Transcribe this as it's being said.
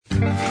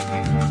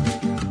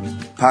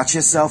Pat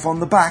yourself on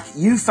the back,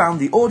 you found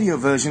the audio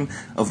version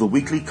of the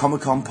weekly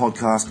Comic-Con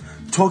podcast,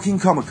 Talking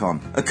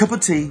Comic-Con, a cup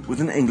of tea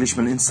with an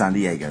Englishman in San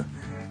Diego.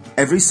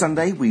 Every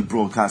Sunday we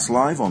broadcast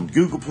live on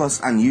Google Plus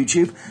and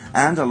YouTube,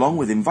 and along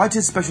with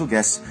invited special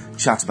guests,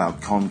 chat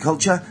about con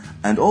culture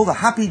and all the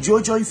happy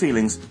joy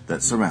feelings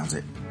that surround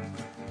it.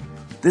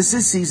 This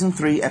is Season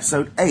 3,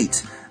 Episode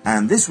 8,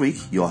 and this week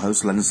your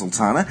host Leonard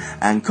Sultana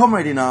and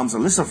comrade-in-arms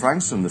Alyssa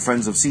Franks from the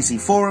Friends of CC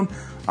Forum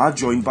are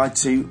joined by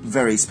two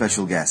very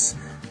special guests.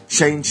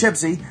 Shane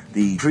Shebsey,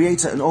 the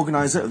creator and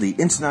organiser of the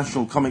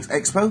International Comics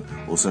Expo,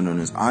 also known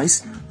as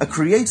ICE, a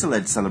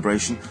creator-led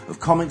celebration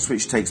of comics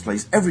which takes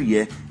place every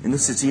year in the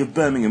city of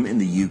Birmingham in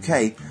the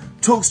UK,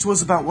 talks to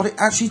us about what it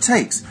actually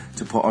takes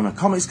to put on a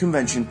comics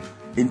convention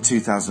in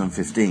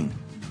 2015.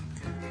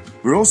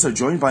 We're also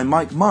joined by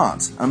Mike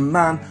Martz, a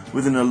man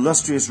with an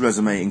illustrious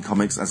resume in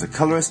comics as a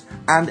colourist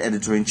and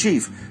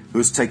editor-in-chief, who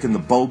has taken the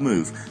bold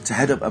move to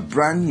head up a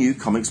brand new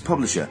comics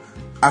publisher,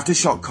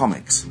 Aftershock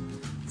Comics.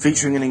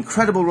 Featuring an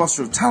incredible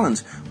roster of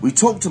talent, we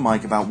talked to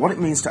Mike about what it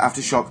means to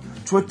Aftershock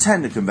to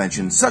attend a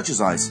convention such as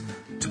ICE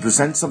to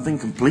present something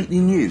completely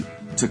new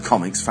to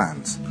comics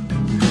fans.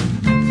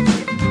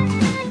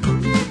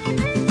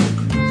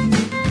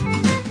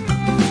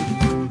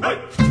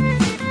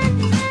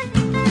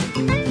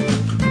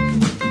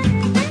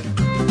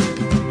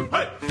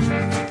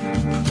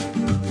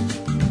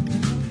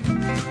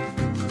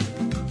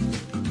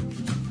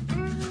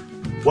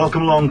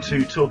 Welcome along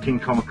to Talking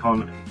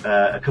Comic-Con,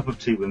 a cup of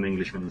tea with an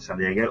Englishman in San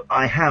Diego.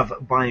 I have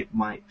by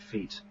my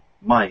feet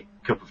my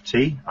cup of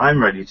tea.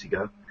 I'm ready to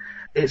go.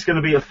 It's going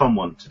to be a fun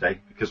one today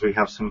because we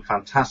have some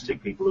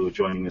fantastic people who are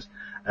joining us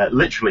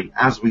literally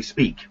as we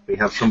speak. We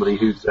have somebody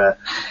who's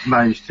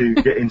managed to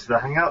get into the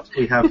Hangout.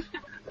 We have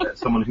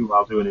someone who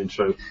I'll do an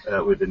intro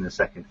with in a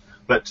second.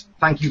 But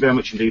thank you very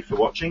much indeed for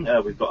watching.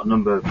 We've got a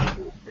number of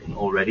people in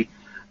already.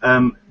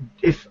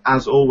 If,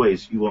 as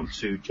always, you want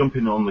to jump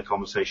in on the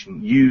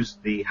conversation, use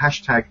the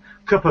hashtag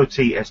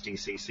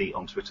CupOTSDCC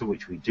on Twitter,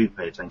 which we do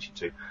pay attention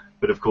to.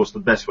 But, of course, the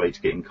best way to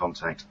get in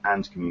contact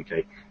and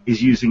communicate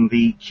is using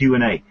the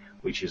Q&A,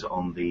 which is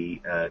on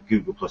the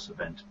Google Plus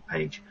event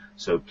page.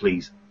 So,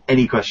 please,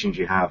 any questions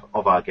you have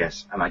of our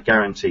guests, and I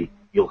guarantee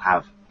you'll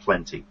have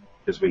plenty,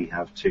 because we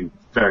have two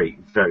very,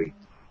 very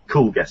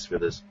cool guests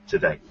with us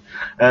today.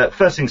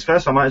 First things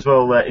first, I might as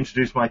well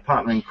introduce my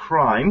partner in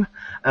crime.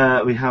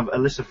 We have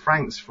Alyssa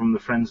Franks from the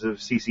Friends of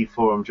CC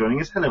Forum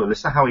joining us. Hello,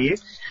 Alyssa. How are you?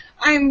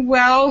 I'm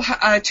well,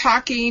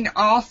 talking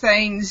all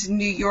things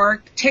New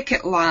York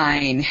Ticket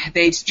Line.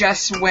 They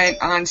just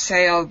went on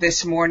sale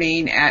this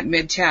morning at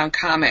Midtown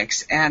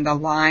Comics, and the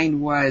line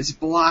was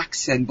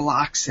blocks and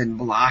blocks and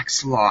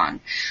blocks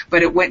long,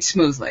 but it went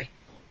smoothly.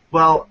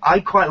 Well, I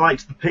quite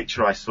liked the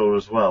picture I saw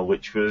as well,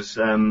 which was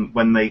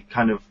when they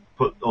kind of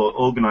put or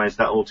organised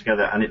that all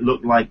together, and it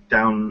looked like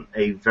down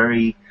a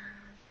very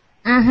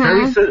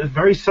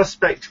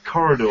suspect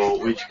corridor,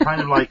 which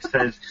kind of like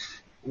says,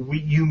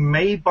 you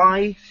may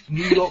buy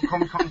New York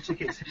Comic Con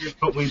tickets here,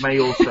 but we may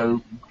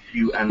also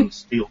you and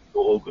steal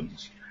your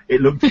organs.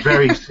 It looked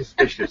very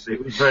suspicious.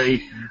 It was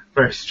very,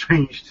 very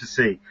strange to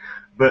see.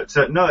 But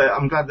no,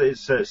 I'm glad that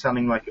it's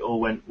sounding like it all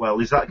went well.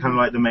 Is that kind of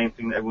like the main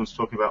thing that everyone's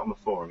talking about on the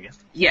forum, yeah?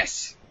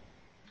 Yes.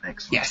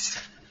 Excellent. Yes.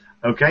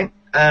 Okay,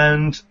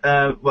 and,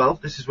 well,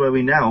 this is where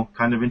we now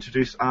kind of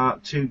introduce our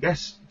two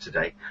guests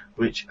today,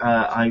 which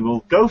I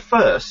will go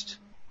first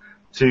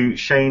to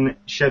Shane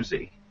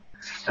Shebsey,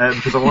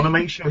 because I want to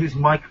make sure his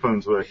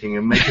microphone's working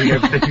and making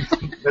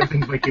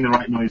everything's making the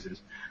right noises.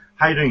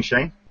 How are you doing,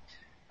 Shane?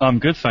 I'm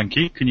good, thank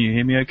you. Can you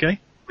hear me okay?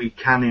 We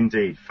can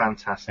indeed.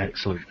 Fantastic.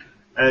 Excellent.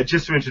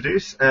 Just to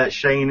introduce,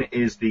 Shane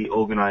is the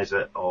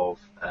organizer of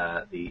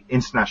the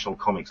International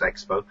Comics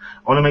Expo.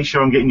 I want to make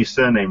sure I'm getting your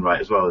surname right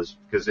as well,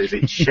 because is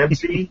it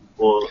Shebsey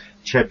or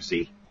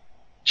Chebsey?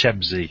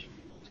 Chebsey.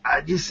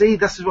 You see,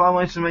 this is what I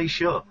wanted to make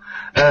sure.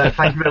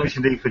 Thank you very much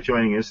indeed for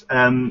joining us.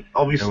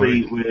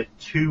 Obviously, we're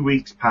 2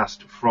 weeks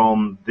past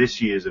from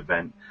this year's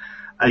event.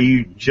 Are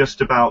you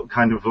just about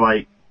kind of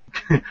like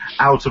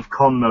out of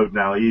con mode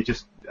now? Are you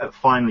just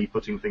finally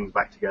putting things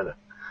back together?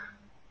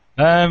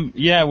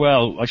 Yeah,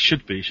 well, I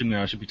should be, shouldn't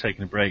I? I should be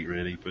taking a break,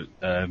 really, but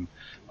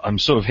I'm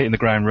sort of hitting the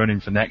ground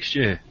running for next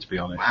year, to be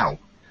honest. Wow.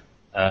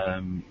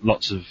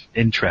 Lots of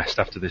interest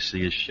after this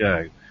year's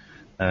show.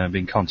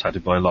 Being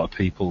contacted by a lot of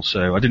people,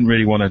 so I didn't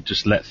really want to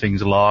just let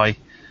things lie.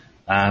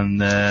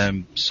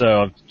 And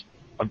so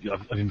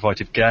I've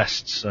invited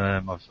guests,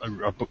 I've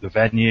booked the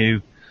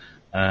venue,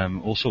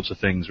 all sorts of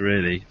things,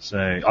 really.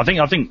 So I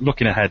think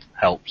looking ahead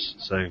helps.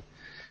 So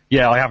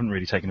yeah, I haven't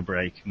really taken a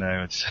break.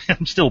 No,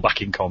 I'm still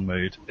back in con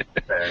mode.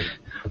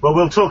 Well,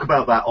 we'll talk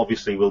about that.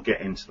 Obviously, we'll get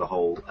into the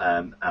whole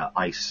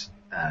ICE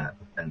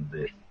and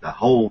the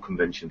whole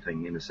convention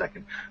thing in a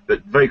second.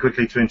 But very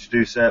quickly to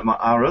introduce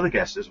our other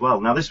guest as well.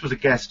 Now, this was a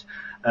guest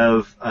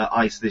of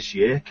ICE this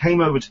year.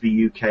 Came over to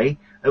the UK.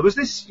 Was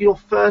this your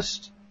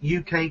first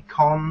UK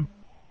con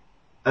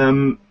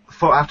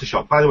for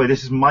Aftershock? By the way,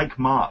 this is Mike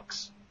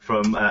Marks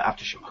from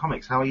Aftershock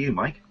Comics. How are you,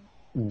 Mike?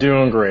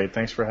 Doing great.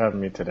 Thanks for having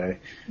me today.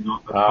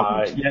 Not a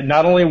problem. Yeah,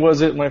 not only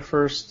was it my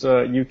first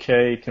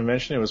UK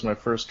convention, it was my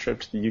first trip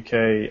to the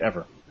UK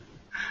ever.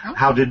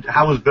 How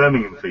was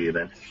Birmingham for you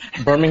then?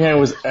 Birmingham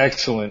was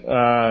excellent.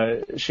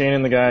 Shane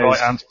and the guys.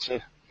 Right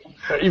answer.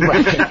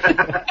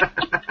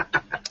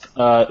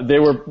 They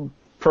were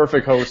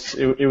perfect hosts.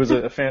 It was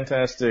a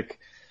fantastic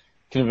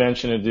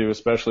convention to do,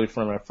 especially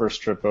for my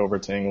first trip over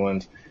to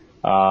England.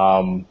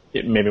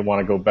 It made me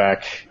want to go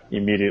back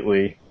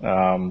immediately.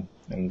 And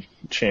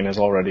Shane has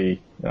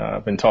already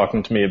been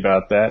talking to me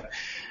about that.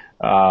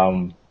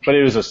 But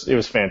it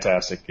was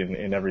fantastic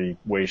in every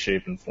way,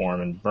 shape, and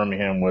form. And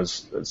Birmingham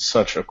was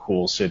such a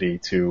cool city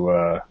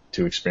to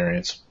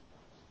experience.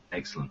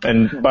 Excellent.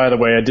 And by the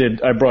way,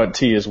 I brought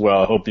tea as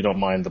well. I hope you don't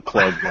mind the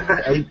plug.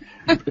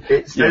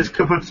 It says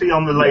cup of tea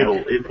on the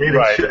label. It really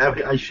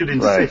I should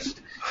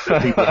insist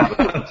that people have a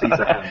cup of tea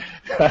to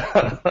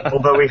hand.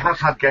 Although we have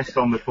had guests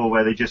on before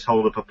where they just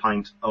hold up a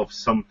pint of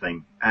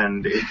something,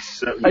 and it's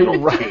certainly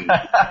not tea.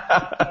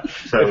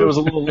 So, if it was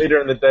a little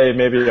later in the day,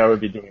 maybe I would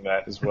be doing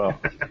that as well.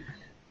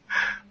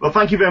 Well,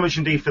 thank you very much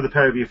indeed for the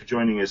pair of you for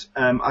joining us.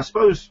 I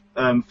suppose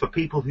for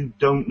people who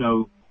don't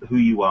know who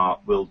you are,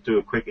 we'll do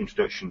a quick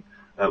introduction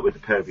with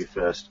the pair of you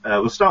first.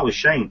 We'll start with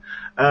Shane.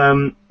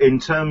 In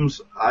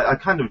terms, I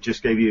kind of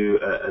just gave you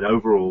an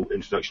overall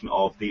introduction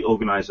of the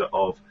organizer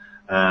of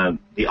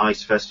the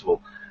ICE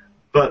Festival.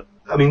 But,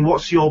 I mean,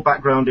 what's your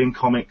background in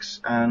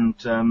comics and,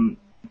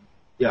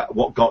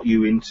 what got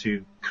you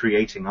into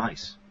creating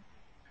ICE?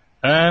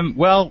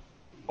 Well,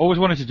 always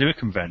wanted to do a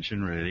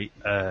convention, really.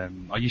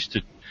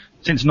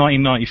 Since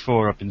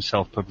 1994, I've been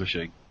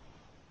self-publishing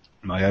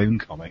my own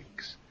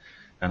comics.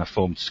 And I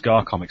formed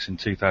Scar Comics in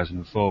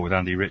 2004 with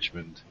Andy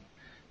Richmond.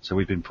 So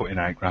we've been putting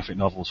out graphic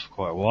novels for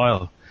quite a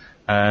while.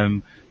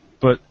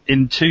 But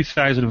in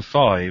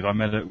 2005, I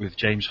met up with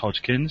James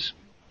Hodgkins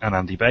and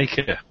Andy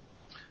Baker,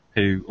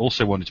 who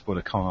also wanted to put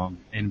a con on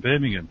in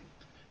Birmingham.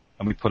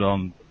 And we put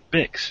on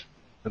BIX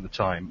at the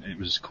time. It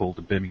was called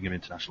the Birmingham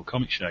International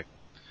Comic Show.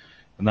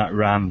 And that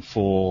ran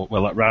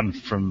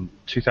from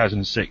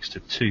 2006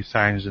 to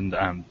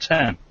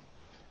 2010.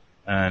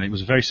 And it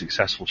was a very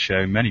successful show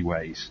in many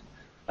ways.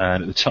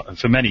 And at the time,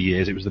 for many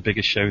years, it was the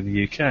biggest show in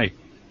the UK.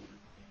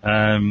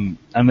 And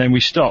then we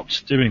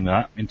stopped doing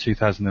that in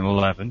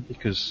 2011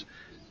 because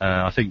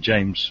I think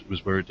James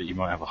was worried that he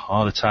might have a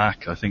heart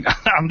attack. I think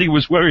Andy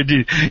was worried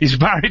his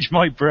marriage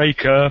might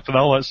break up and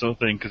all that sort of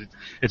thing because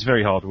it's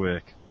very hard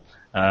work.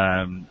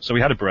 So we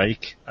had a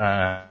break.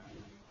 And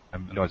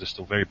the guys are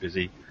still very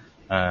busy.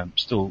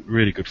 Still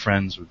really good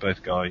friends with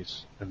both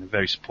guys and they're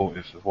very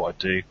supportive of what I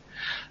do.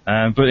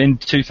 But in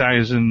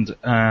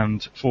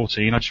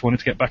 2014, I just wanted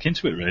to get back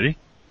into it, really.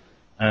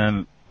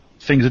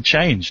 Things had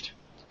changed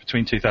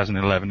between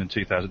 2011 and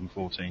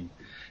 2014.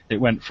 It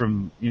went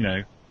from,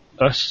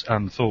 us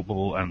and Thought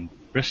Bubble and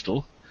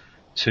Bristol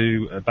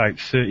to about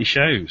 30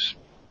 shows.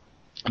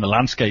 And the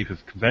landscape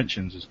of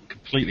conventions has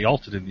completely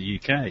altered in the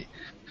UK.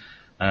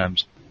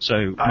 So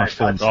when I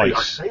formed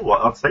ICE...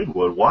 I'd say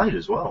worldwide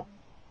as well.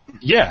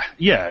 Yeah,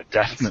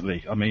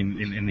 definitely. I mean,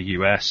 in the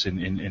US,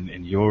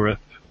 in Europe,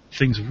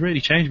 things have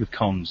really changed with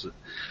cons.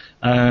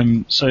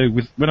 So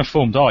when I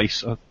formed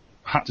ICE, I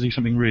had to do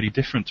something really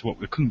different to what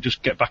we couldn't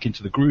just get back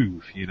into the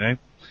groove,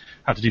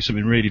 Had to do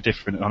something really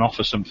different and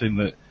offer something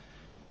that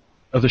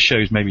other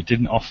shows maybe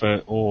didn't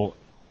offer, or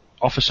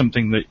offer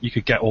something that you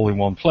could get all in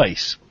one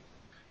place.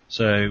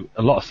 So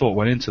a lot of thought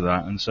went into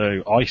that, and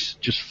so ICE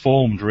just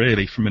formed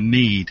really from a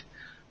need,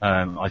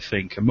 I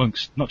think,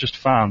 amongst not just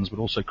fans but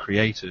also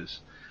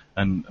creators.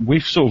 And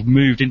we've sort of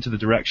moved into the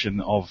direction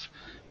of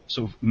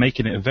sort of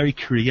making it a very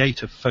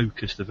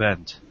creator-focused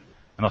event.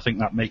 And I think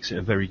that makes it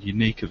a very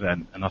unique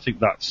event. And I think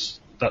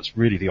that's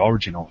really the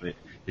origin of it.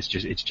 It's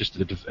just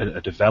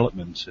a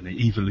development and an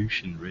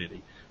evolution,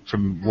 really,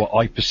 from what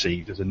I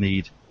perceived as a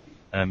need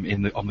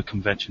on the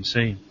convention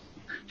scene.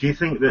 Do you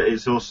think that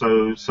it's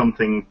also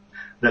something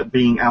that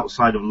being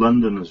outside of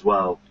London as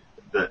well,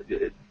 that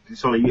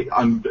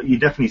you're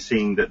definitely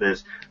seeing that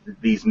there's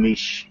these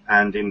niche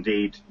and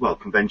indeed,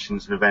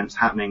 conventions and events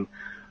happening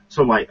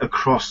sort of like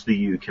across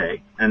the UK,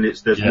 and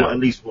there's at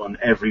least one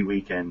every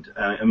weekend.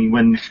 I mean,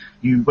 when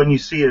you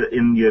see it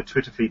in your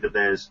Twitter feed that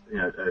there's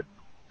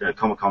a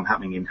Comic-Con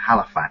happening in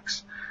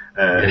Halifax,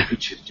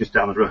 which is just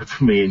down the road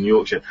from me in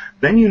Yorkshire,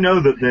 then you know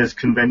that there's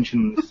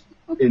conventions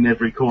in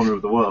every corner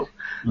of the world.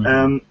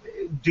 Mm-hmm.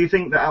 Do you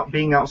think that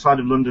being outside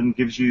of London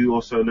gives you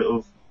also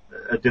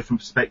a different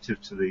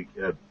perspective to the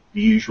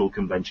usual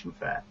convention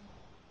fare?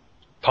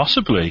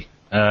 Possibly.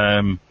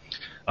 I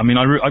mean,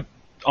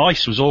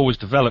 ICE was always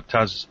developed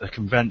as a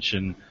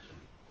convention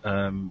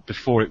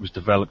before it was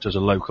developed as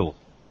a local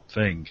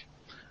thing.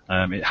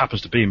 It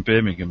happens to be in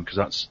Birmingham because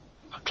that's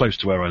close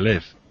to where I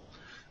live.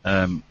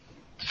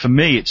 For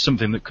me, it's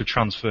something that could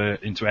transfer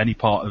into any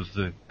part of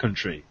the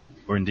country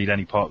or indeed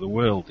any part of the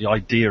world. The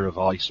idea of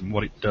ICE and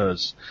what it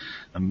does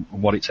and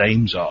what its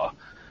aims are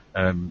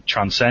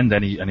transcend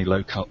any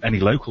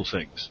local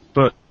things.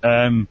 But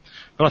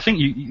I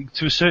think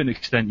to a certain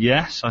extent,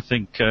 yes. I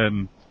think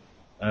in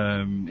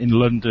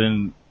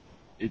London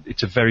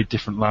it's a very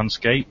different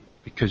landscape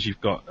because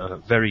you've got a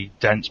very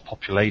dense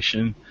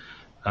population.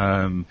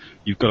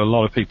 You've got a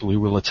lot of people who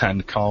will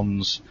attend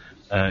cons,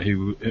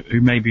 who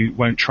maybe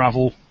won't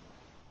travel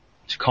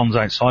to cons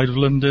outside of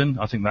London.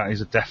 I think that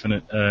is a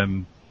definite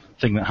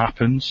thing that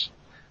happens.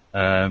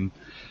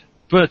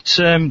 But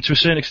to a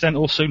certain extent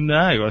also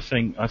no. I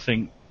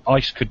think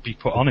ICE could be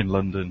put on in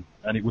London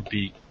and it would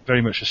be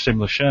very much a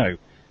similar show.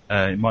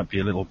 It might be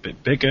a little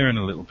bit bigger and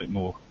a little bit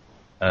more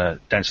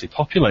densely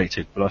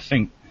populated, but I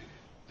think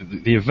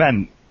the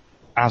event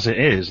as it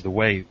is, the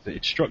way that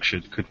it's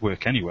structured, could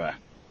work anywhere.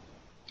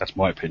 That's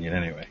my opinion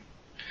anyway.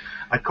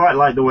 I quite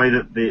like the way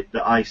that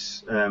the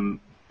ICE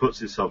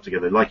puts itself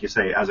together, like you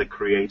say, as a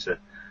creator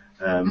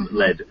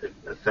led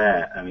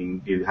affair. I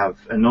mean, you have,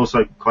 and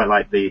also quite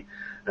like the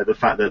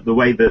fact that the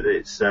way that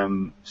it's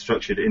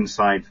structured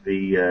inside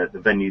the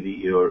venue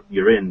that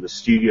you're in, the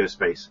studio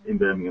space in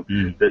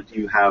Birmingham, that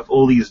you have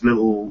all these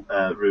little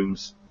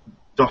rooms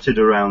dotted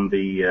around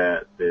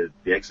the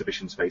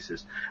exhibition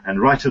spaces, and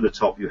right at the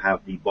top you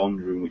have the Bond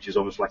room, which is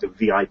almost like a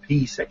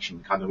VIP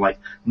section, kind of like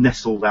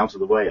nestled out of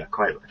the way. I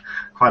quite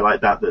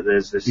like that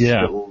there's this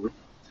little room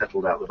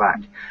settled out the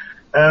back.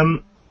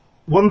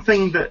 One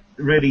thing that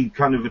really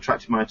kind of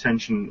attracted my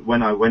attention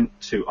when I went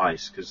to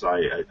ICE, because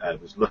I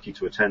was lucky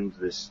to attend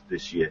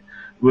this year,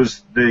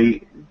 was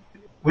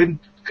with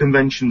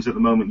conventions at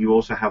the moment, you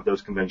also have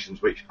those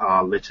conventions which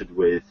are littered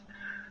with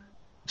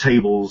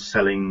tables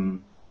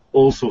selling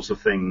all sorts of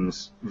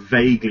things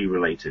vaguely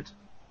related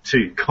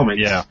to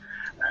comics. Yeah.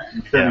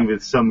 Certainly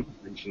with some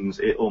conventions,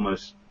 it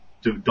almost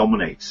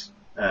dominates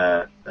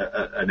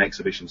an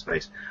exhibition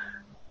space.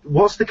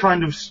 What's the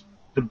kind of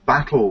the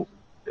battle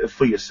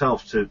for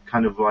yourself to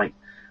kind of like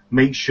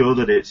make sure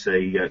that it's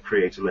a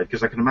creator-led?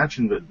 Because I can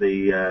imagine that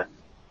the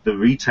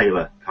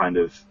retailer kind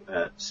of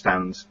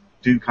stands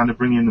do kind of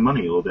bring in the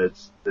money, or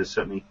there's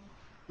certainly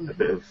a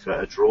bit of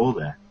a draw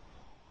there.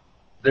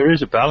 There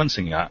is a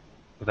balancing act,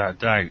 without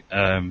doubt,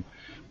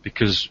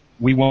 because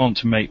we want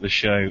to make the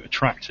show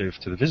attractive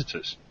to the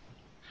visitors.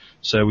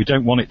 So we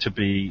don't want it to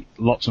be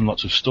lots and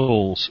lots of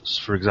stalls,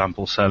 for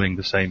example, selling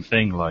the same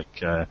thing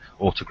like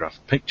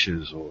autographed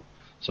pictures or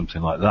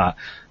something like that.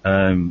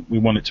 We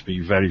want it to be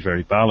very,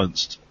 very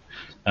balanced.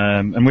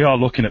 And we are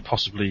looking at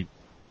possibly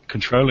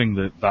controlling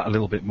that a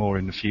little bit more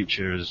in the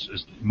future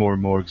as more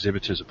and more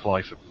exhibitors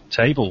apply for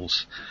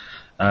tables.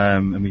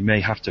 And we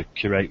may have to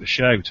curate the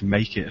show to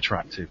make it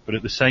attractive. But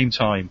at the same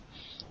time,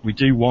 we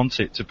do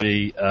want it to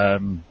be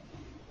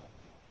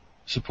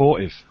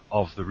supportive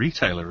of the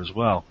retailer as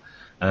well.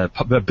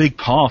 A big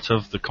part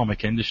of the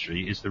comic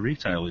industry is the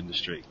retail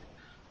industry.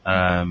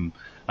 And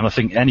I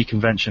think any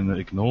convention that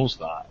ignores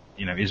that,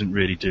 isn't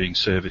really doing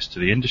service to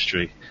the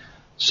industry.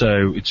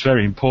 So it's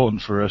very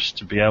important for us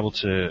to be able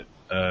to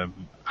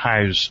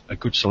house a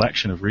good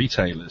selection of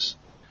retailers,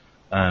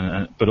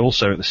 but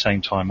also at the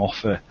same time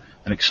offer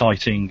an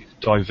exciting,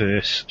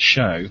 diverse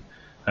show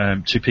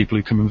to people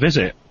who come and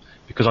visit.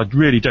 Because I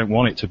really don't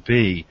want it to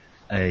be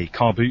a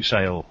car boot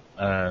sale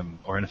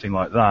or anything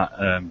like that.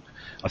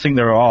 I think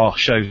there are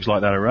shows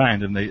like that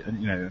around,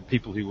 and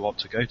people who want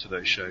to go to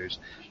those shows,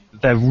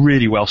 they're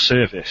really well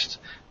serviced.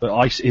 But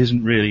ICE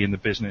isn't really in the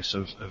business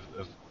of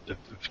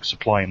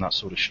supplying that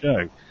sort of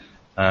show.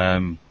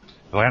 Have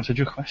I answered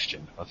your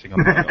question? I think I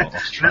might have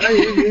lost track. No,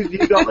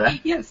 you got there.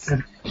 Yes.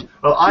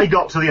 Well, I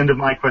got to the end of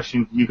my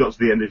question. You got to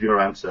the end of your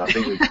answer. I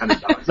think we kind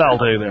of balanced. That'll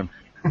do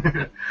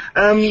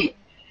then.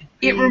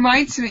 It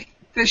reminds me.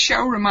 The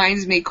show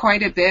reminds me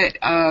quite a bit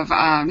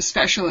of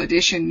Special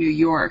Edition New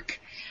York,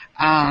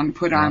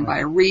 put on by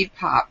Reed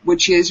Pop,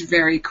 which is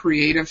very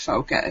creative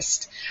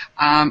focused.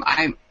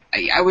 I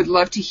would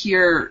love to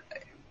hear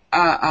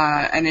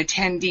an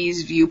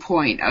attendee's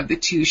viewpoint of the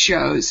two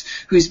shows,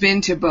 who's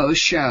been to both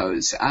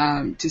shows,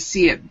 to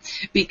see it,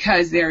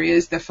 because there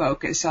is the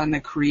focus on the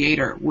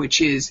creator,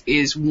 which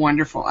is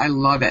wonderful. I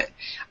love it.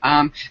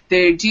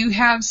 They do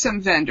have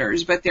some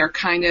vendors, but they're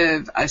kind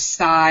of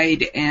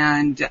aside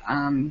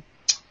and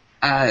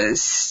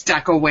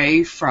stuck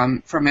away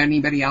from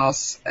anybody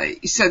else,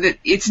 so that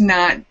it's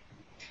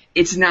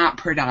not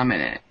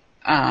predominant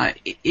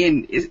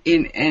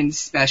in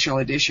Special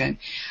Edition.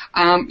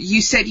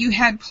 You said you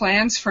had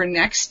plans for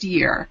next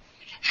year.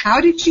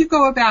 How did you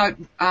go about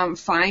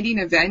finding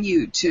a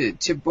venue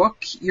to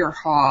book your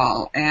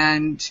hall?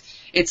 And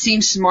it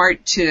seems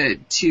smart to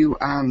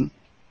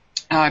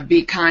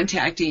be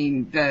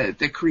contacting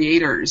the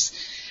creators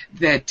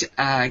that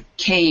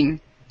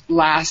came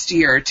last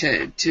year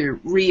to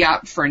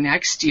re-up for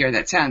next year.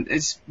 That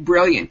is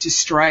brilliant to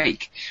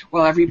strike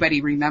while everybody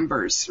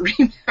remembers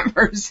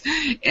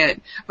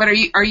it. But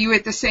are you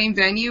at the same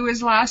venue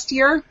as last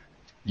year?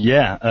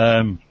 Yeah,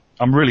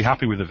 I'm really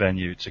happy with the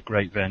venue. It's a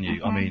great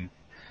venue. Mm-hmm.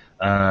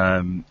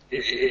 I mean,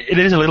 it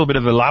is a little bit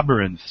of a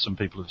labyrinth, some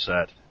people have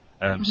said.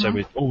 So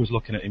we're always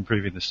looking at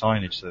improving the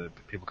signage so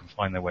that people can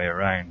find their way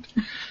around.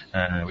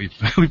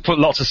 We've put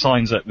lots of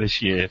signs up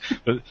this year,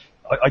 but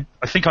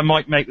I think I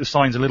might make the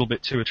signs a little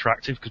bit too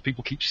attractive because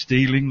people keep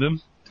stealing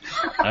them.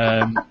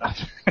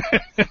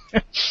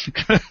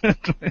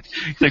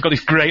 They've got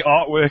this great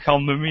artwork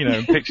on them, you know,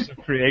 and pictures of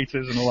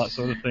creators and all that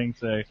sort of thing.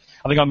 So I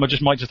think I might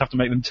just have to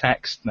make them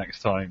text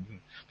next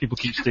time. People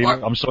keep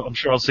stealing. I'm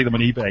sure I'll see them on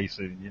eBay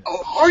soon. Yeah.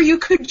 Or you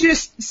could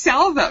just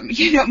sell them,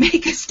 you know,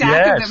 make a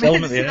stack of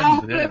them and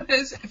sell them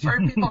for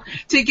people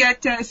to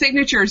get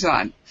signatures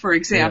on, for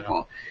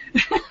example.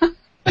 Yeah.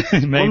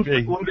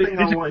 Maybe. One thing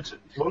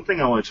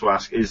I wanted to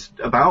ask is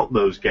about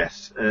those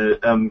guests,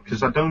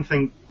 because I don't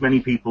think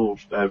many people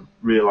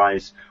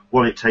realise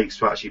what it takes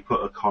to actually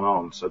put a con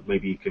on. So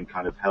maybe you can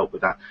kind of help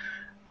with that.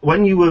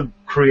 When you were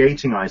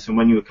creating ICE and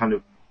when you were kind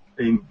of,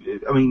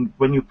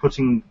 when you're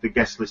putting the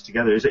guest list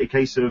together, is it a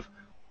case of,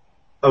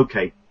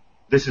 okay,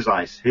 this is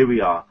ICE, here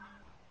we are.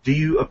 Do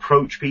you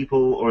approach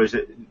people, or is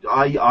it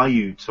are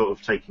you sort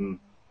of taking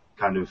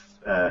kind of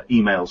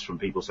emails from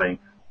people saying,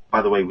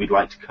 by the way, we'd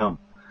like to come?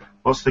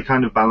 What's the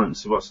kind of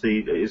balance?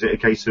 Is it a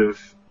case of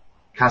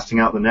casting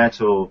out the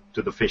net, or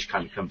do the fish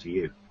kind of come to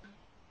you?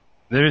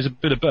 There is a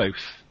bit of both.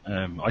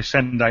 I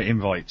send out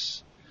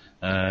invites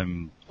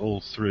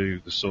all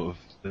through the sort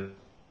of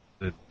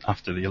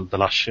after the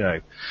last show,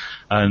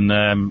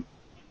 and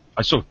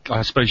I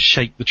suppose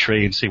shake the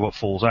tree and see what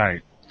falls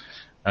out.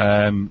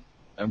 I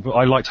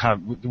like to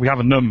we have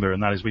a number,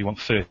 and that is we want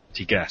 30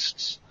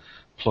 guests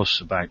plus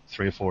about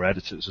 3 or 4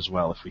 editors as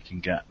well if we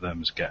can get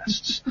them as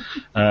guests.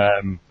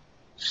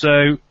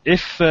 So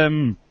if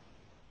we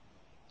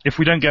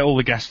don't get all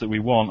the guests that we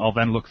want, I'll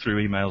then look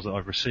through emails that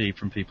I've received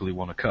from people who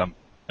want to come,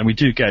 and we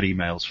do get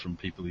emails from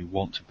people who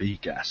want to be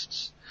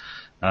guests.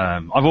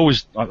 I've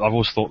always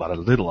thought that a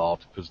little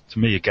odd, because to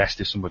me a guest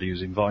is somebody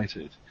who's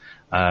invited.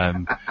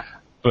 But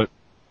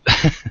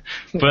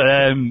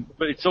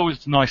it's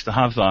always nice to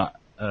have that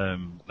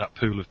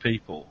pool of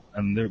people,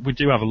 and we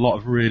do have a lot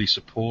of really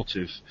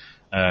supportive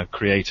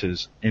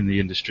creators in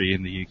the industry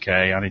in the UK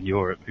and in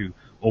Europe who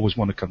always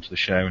want to come to the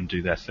show and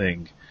do their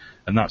thing,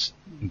 and that's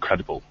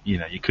incredible. You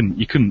know, you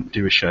couldn't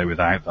do a show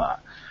without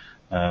that.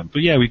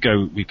 But yeah, we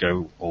go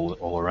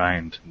all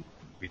around.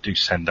 We do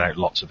send out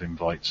lots of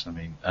invites. I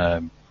mean,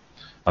 I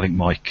think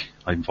Mike,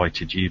 I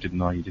invited you,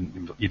 didn't I?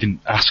 You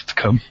didn't ask to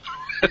come.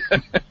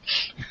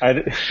 I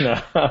didn't.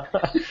 No.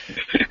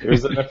 It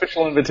was an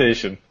official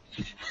invitation.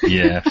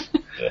 Yeah.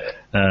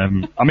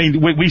 I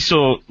mean, we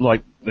saw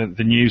like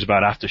the news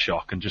about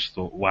Aftershock and just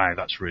thought, wow,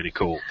 that's really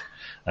cool.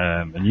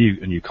 A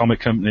new comic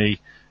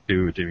company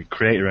who were doing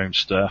create-your-own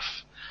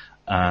stuff,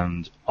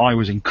 and I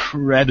was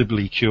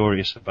incredibly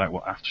curious about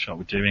what Aftershock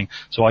were doing,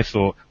 so I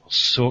thought,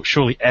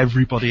 surely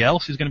everybody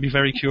else is going to be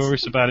very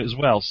curious about it as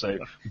well, so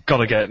we've got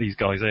to get these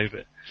guys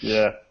over.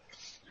 Yeah.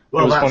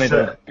 Well, that's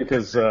funny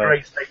because a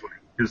great segue,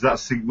 because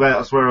that's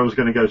where I was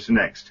going to go to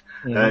next,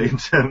 in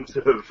terms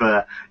of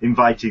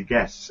invited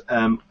guests.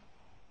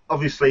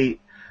 Obviously,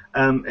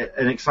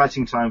 an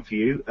exciting time for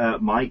you,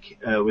 Mike,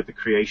 with the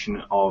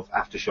creation of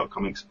Aftershock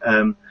Comics.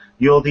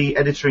 You're the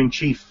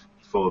editor-in-chief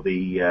for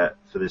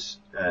this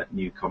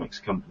new comics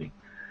company.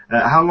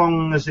 How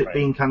long has it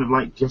been kind of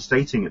like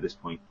gestating at this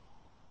point?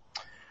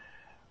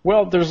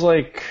 Well, there's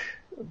like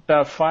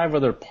about 5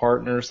 other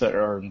partners that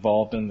are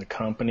involved in the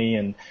company,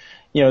 and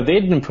you know,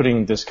 they'd been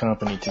putting this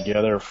company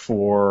together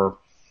for,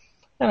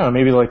 I don't know,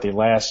 maybe like the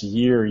last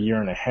year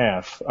and a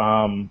half.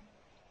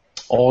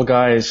 All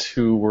guys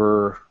who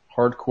were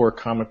hardcore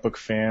comic book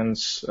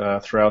fans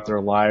throughout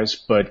their lives,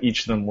 but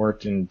each of them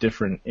worked in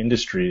different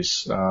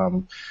industries.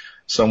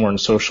 Some were in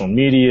social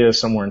media,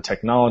 some were in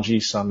technology,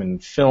 some in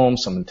film,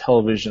 some in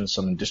television,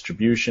 some in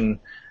distribution.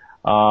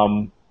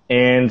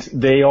 And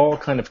they all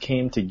kind of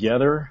came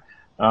together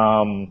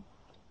and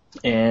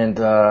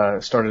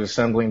started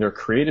assembling their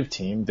creative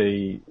team.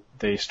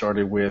 They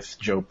started with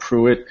Joe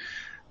Pruitt,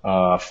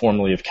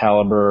 formerly of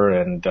Caliber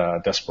and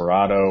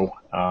Desperado,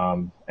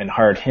 and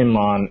hired him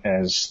on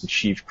as the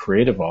chief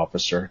creative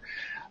officer.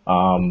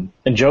 And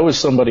Joe is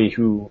somebody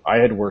who I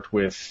had worked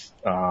with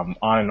on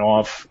and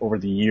off over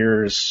the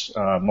years,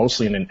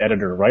 mostly in an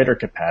editor-writer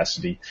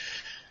capacity.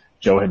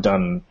 Joe had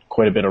done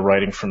quite a bit of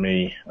writing for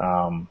me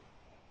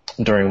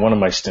during one of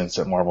my stints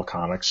at Marvel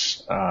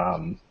Comics,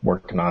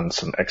 working on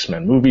some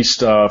X-Men movie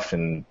stuff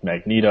and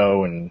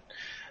Magneto, and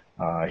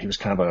he was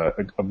kind of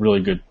a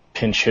really good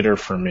pinch hitter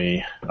for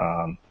me.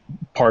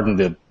 Pardon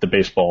the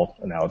baseball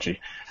analogy.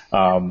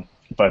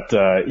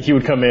 But he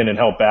would come in and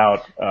help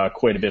out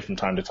quite a bit from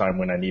time to time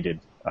when I needed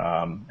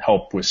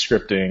help with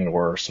scripting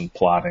or some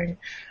plotting.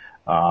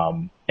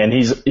 And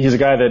he's a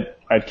guy that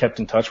I've kept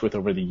in touch with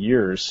over the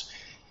years.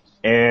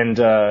 And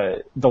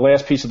the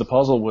last piece of the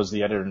puzzle was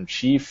the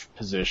editor-in-chief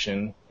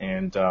position,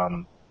 and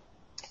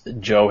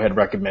Joe had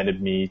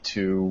recommended me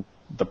to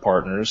the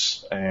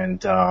partners,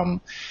 and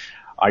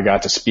I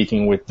got to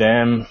speaking with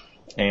them.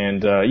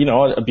 And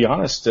I'll be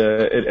honest,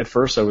 at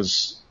first I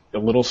was a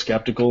little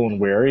skeptical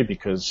and wary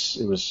because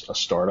it was a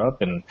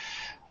startup, and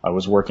I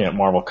was working at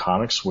Marvel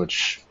Comics,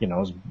 which, is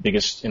the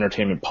biggest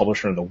entertainment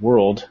publisher in the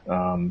world,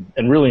 and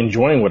really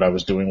enjoying what I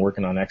was doing,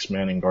 working on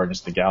X-Men and Guardians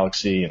of the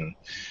Galaxy and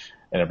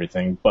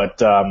everything. But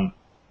the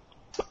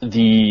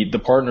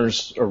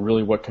partners are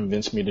really what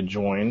convinced me to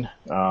join.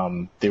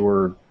 They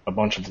were a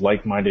bunch of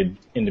like-minded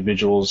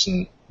individuals,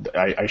 and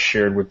I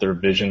shared with their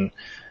vision,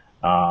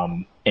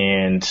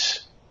 and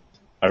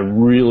I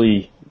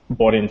really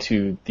bought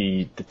into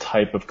the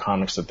type of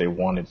comics that they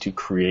wanted to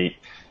create,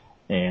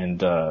 and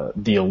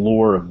the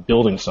allure of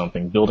building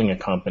something, building a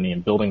company,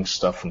 and building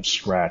stuff from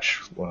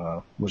scratch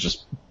was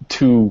just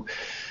too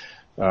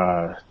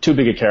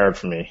big a carrot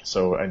for me.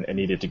 So I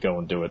needed to go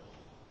and do it.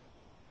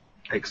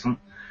 Excellent.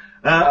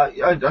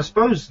 I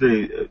suppose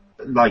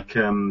like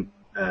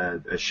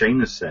Shane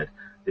has said,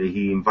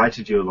 he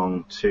invited you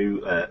along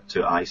to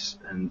ICE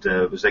and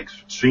was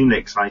extremely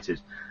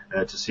excited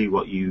to see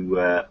what you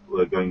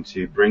were going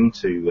to bring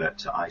to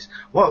ICE.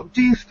 What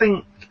do you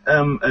think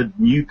a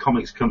new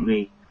comics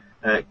company?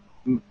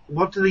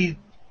 What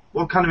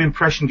kind of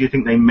impression do you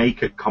think they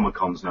make at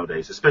Comic-Cons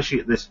nowadays, especially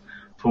at this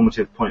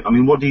formative point? I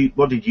mean, what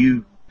did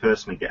you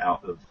personally get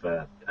out of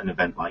an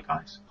event like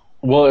ICE?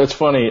 Well, it's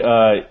funny.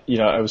 I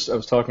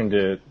was talking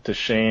to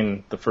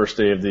Shane the first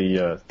day of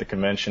the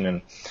convention,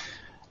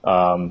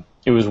 and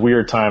it was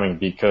weird timing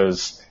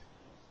because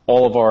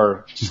all of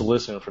our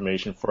solicit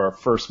information for our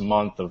first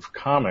month of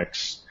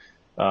comics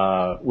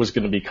was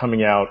going to be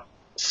coming out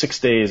 6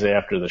 days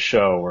after the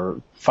show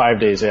or 5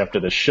 days after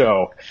the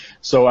show.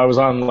 So I was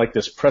on like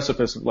this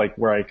precipice, like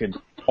where I could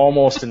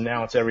almost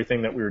announce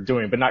everything that we were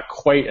doing, but not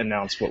quite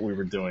announce what we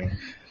were doing.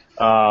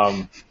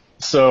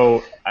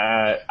 So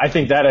I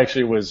think that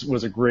actually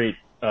was a great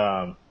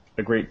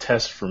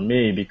test for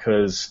me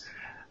because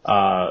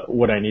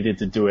what I needed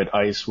to do at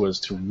ICE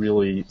was to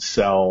really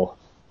sell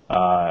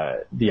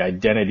the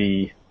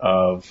identity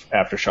of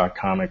Aftershock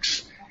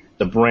Comics,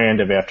 the brand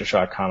of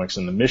Aftershock Comics,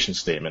 and the mission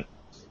statement,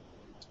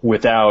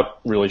 without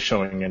really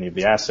showing any of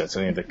the assets,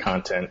 any of the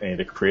content, any of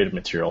the creative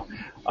material.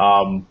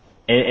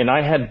 And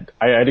I had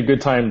a good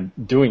time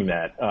doing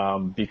that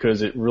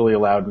because it really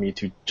allowed me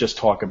to just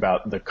talk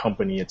about the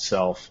company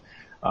itself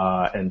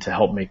and to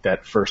help make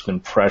that first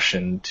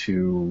impression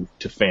to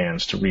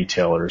fans, to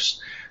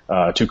retailers,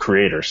 to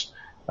creators.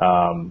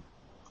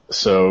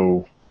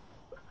 So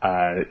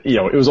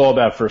it was all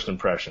about first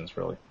impressions,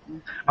 really.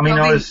 I mean,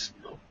 I was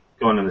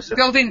going on this.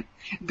 Building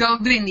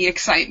the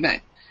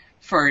excitement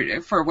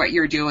for what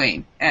you're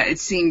doing. It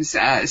seems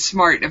a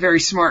very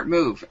smart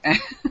move.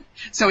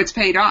 So it's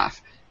paid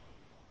off.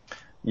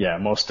 Yeah,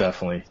 most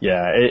definitely.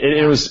 Yeah,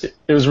 it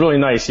was really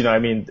nice. I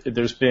mean,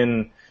 there's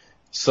been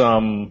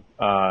some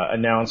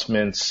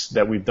announcements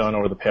that we've done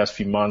over the past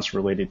few months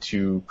related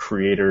to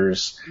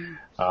creators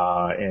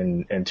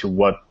and to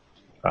what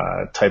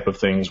type of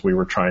things we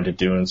were trying to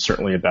do, and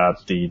certainly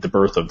about the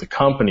birth of the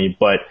company.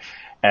 But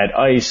at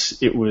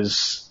ICE, it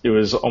was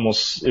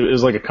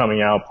like a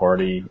coming out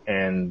party,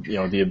 and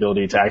the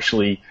ability to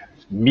actually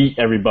meet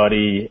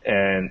everybody,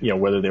 and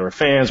whether they were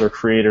fans or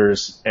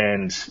creators,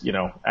 and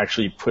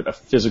actually put a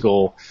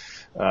physical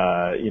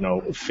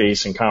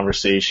face and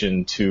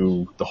conversation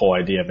to the whole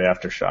idea of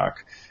Aftershock.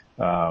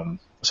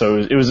 So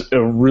it was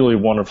a really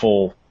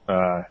wonderful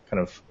kind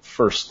of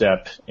first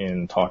step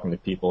in talking to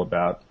people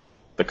about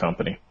the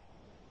company.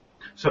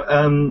 So,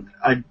 I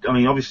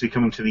mean, obviously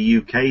coming to the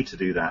UK to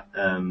do that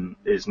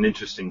is an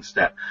interesting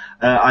step.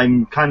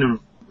 I'm kind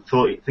of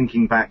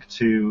thinking back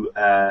to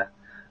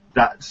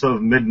that sort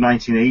of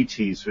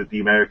mid-1980s with the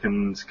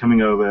Americans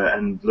coming over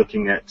and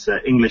looking at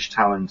English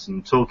talent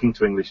and talking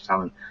to English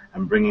talent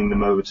and bringing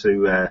them over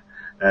to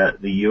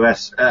the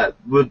US.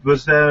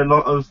 Was there a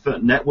lot of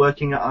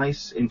networking at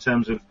ICE in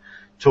terms of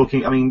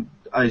talking? I mean,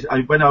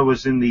 when I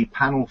was in the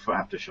panel for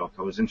Aftershock,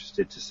 I was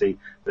interested to see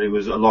that it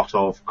was a lot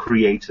of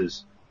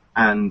creators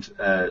and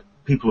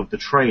people of the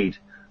trade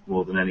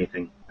more than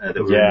anything that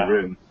were in the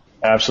room.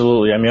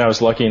 Absolutely. I mean, I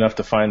was lucky enough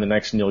to find the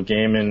next Neil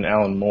Gaiman,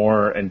 Alan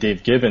Moore, and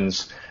Dave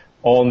Gibbons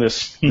all in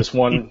this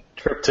one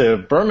trip to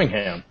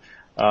Birmingham.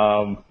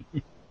 I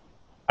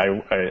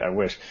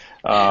wish.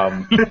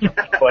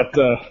 But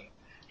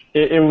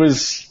it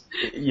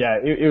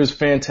was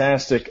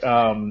fantastic.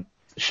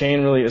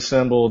 Shane really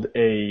assembled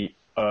a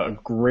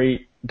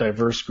great,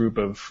 diverse group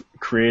of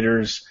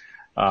creators,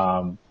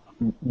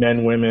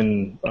 men,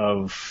 women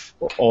of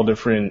all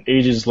different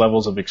ages,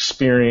 levels of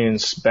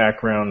experience,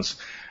 backgrounds.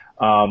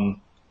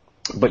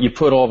 But you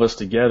put all of us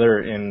together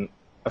in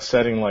a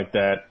setting like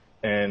that,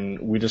 and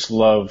we just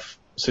love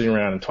sitting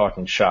around and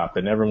talking shop,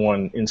 and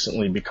everyone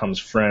instantly becomes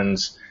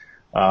friends.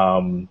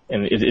 And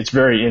it's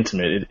very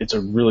intimate. It's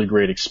a really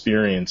great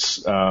experience,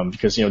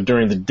 because,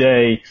 during the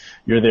day,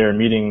 you're there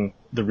meeting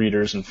the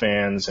readers and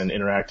fans and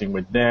interacting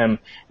with them.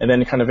 And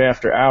then kind of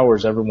after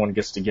hours, everyone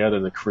gets together,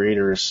 the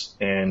creators,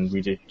 and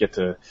we get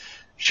to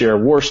share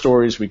war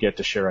stories. We get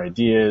to share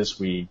ideas.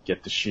 We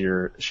get to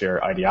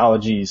share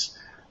ideologies.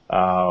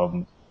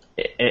 And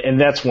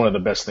that's one of the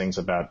best things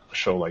about a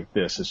show like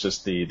this. It's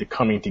just the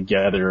coming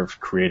together of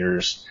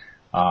creators,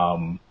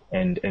 and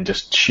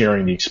just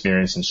sharing the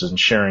experiences and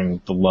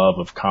sharing the love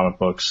of comic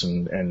books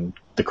and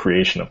the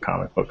creation of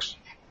comic books.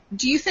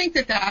 Do you think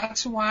that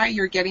that's why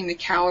you're getting the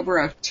caliber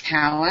of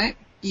talent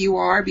you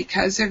are,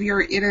 because of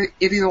your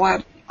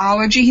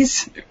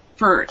ideologies?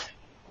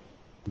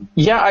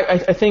 Yeah,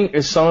 I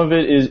think some of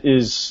it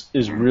is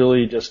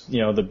really just,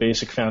 the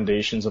basic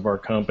foundations of our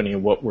company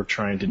and what we're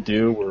trying to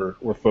do.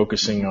 We're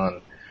focusing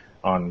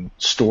on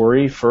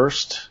story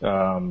first.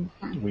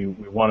 We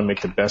want to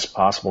make the best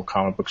possible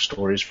comic book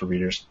stories for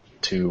readers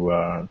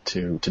to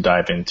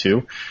dive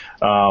into.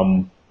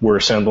 We're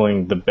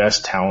assembling the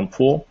best talent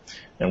pool,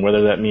 and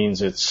whether that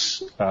means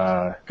it's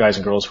guys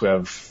and girls who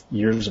have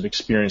years of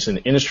experience in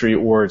the industry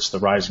or it's the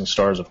rising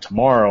stars of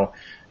tomorrow,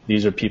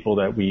 these are people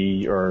that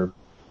we are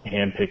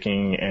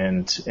handpicking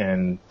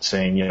and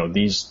saying,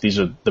 these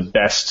are the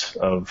best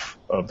of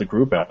the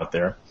group out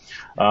there.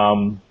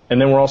 And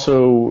then we're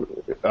also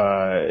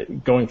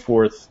going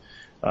forth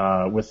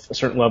with a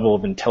certain level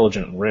of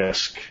intelligent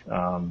risk,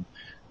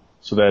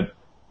 so that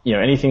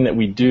anything that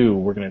we do,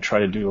 we're going to try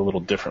to do a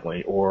little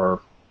differently,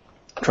 or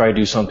try to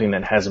do something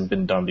that hasn't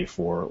been done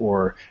before,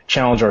 or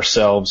challenge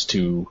ourselves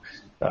to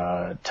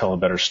tell a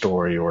better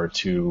story, or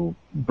to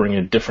bring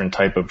a different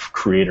type of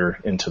creator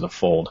into the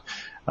fold.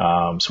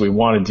 So we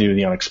want to do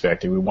the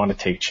unexpected. We want to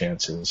take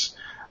chances.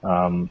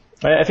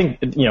 I think,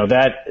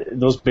 that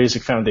those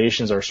basic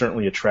foundations are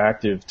certainly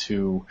attractive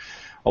to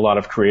a lot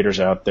of creators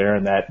out there,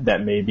 and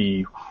that may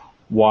be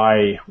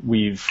why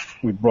we've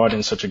brought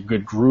in such a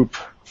good group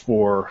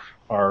for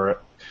our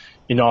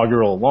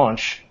inaugural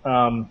launch.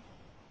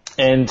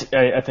 And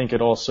I think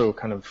it also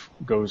kind of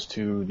goes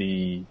to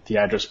the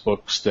address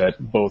books that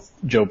both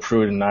Joe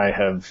Pruitt and I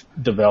have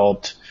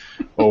developed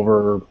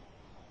over,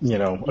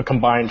 a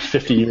combined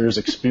 50 years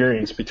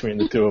experience between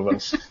the two of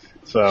us.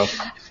 So,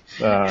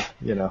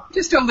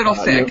 Just a little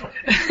thick.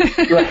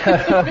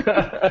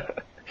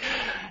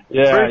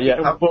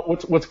 Yeah.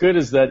 But what's good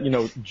is that,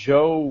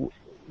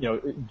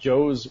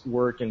 Joe's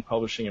work in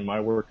publishing and my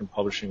work in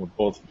publishing were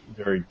both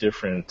very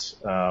different.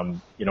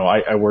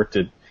 I worked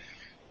at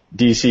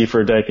DC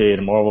for a decade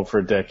and Marvel for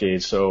a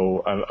decade,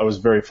 so I was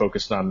very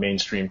focused on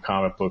mainstream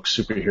comic books,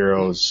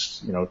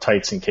 superheroes,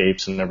 tights and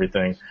capes and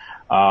everything.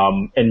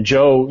 And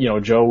Joe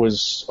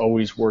was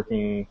always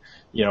working,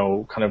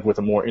 kind of with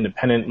a more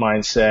independent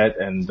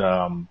mindset, and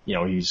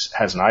he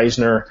has an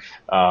Eisner.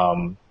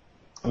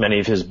 Many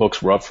of his books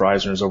were up for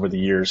Eisners over the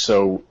years,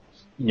 so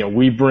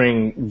we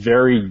bring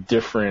very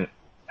different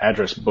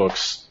address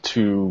books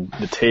to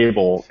the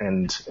table,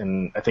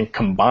 and I think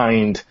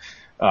combined,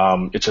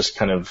 it just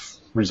kind of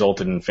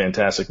resulted in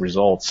fantastic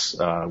results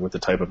with the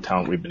type of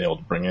talent we've been able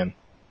to bring in.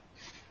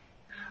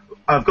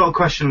 I've got a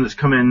question that's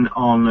come in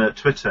on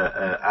Twitter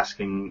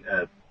asking,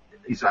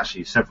 it's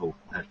actually several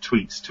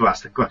tweets to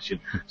ask the question,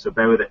 so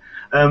bear with it.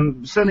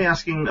 Certainly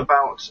asking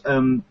about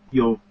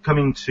your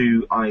coming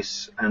to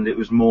ICE, and it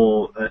was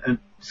more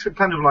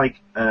kind of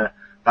like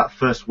that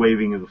first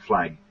waving of the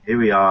flag. Here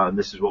we are, and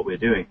this is what we're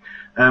doing.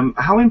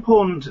 How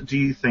important do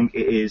you think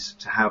it is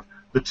to have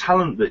the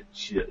talent that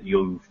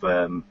you've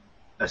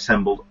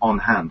assembled on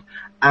hand?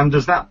 And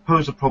does that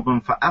pose a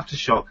problem for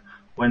Aftershock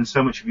when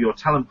so much of your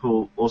talent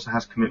pool also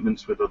has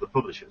commitments with other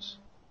publishers?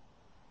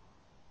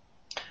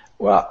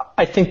 Well,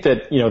 I think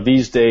that,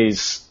 these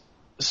days,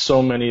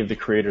 so many of the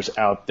creators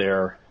out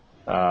there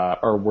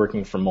are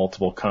working for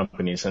multiple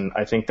companies, and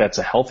I think that's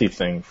a healthy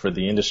thing for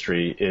the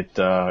industry.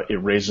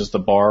 It raises the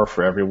bar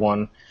for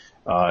everyone.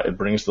 It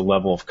brings the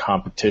level of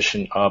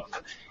competition up.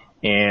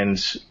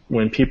 And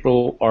when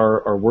people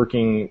are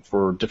working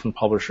for different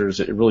publishers,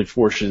 it really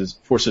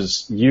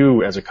forces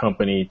you as a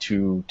company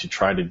to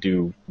try to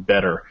do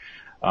better.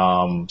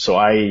 So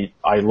I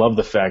love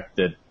the fact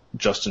that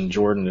Justin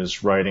Jordan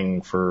is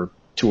writing for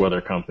 2 other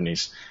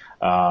companies.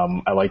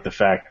 I like the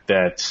fact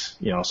that,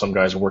 some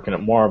guys are working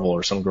at Marvel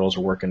or some girls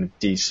are working at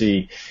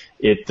DC.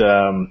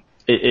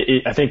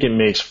 I think it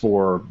makes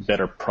for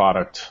better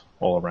product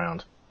all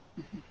around.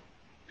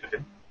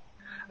 Okay.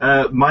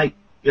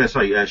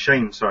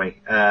 Shane,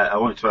 I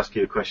wanted to ask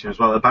you a question as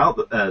well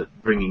about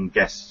bringing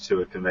guests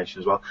to a convention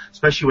as well,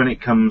 especially when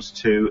it comes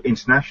to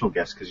international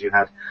guests, because you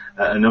had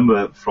a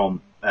number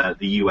from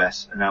the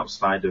US and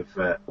outside of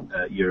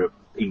Europe,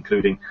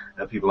 including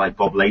people like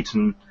Bob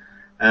Layton.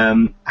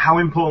 How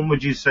important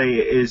would you say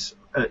it is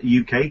at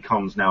UK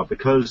cons now,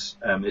 because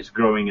it's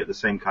growing at the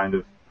same kind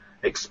of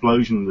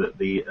explosion that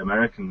the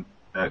American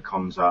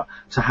cons are,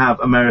 to have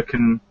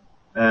American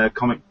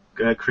comic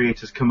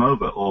creators come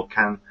over, or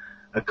can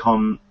a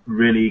con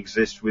really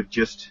exist with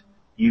just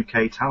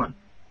UK talent?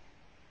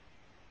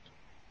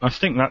 I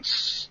think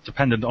that's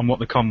dependent on what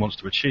the con wants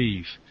to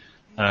achieve.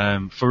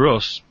 For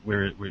us,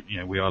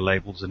 we are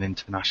labelled as an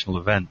international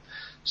event,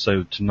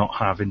 so to not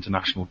have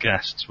international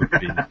guests would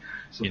be a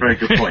very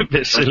good point. a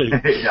bit silly.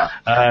 Yeah.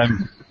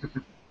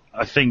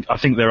 I think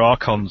there are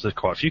cons. There's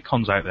quite a few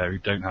cons out there who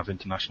don't have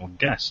international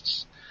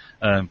guests,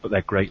 but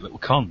they're great little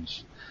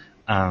cons,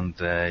 and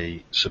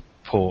they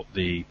support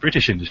the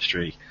British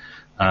industry.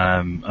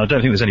 I don't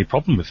think there's any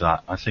problem with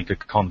that. I think a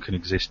con can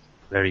exist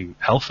very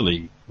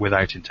healthily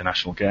without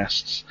international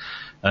guests.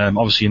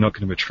 Obviously, you're not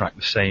going to attract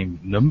the same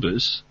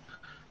numbers,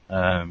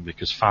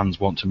 because fans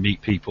want to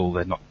meet people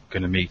they're not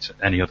going to meet at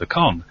any other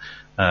con.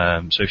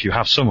 So if you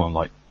have someone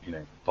like,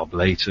 Bob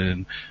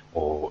Layton,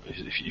 or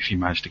if you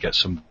manage to get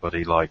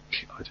somebody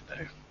like, I don't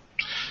know,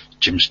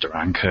 Jim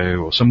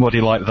Steranko or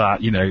somebody like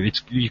that, you're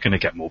going to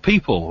get more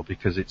people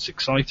because it's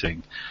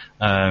exciting.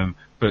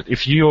 But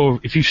if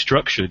you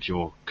structured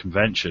your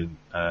convention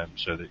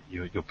so that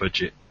your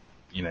budget,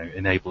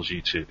 enables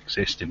you to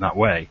exist in that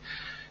way,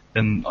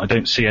 then I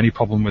don't see any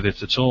problem with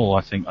it at all.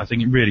 I think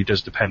it really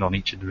does depend on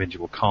each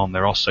individual con.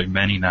 There are so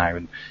many now,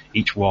 and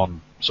each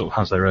one sort of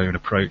has their own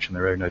approach and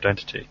their own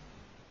identity.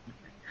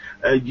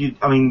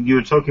 You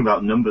were talking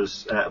about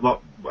numbers.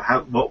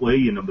 What were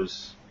your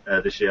numbers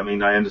this year? I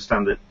mean, I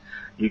understand that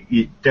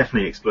you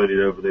definitely exploded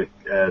over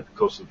the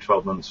course of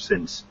 12 months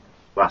since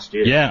last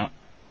year. Yeah,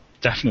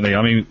 definitely.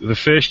 I mean, the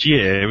first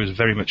year was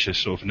very much a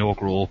sort of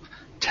inaugural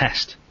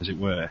test, as it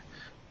were.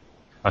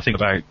 I think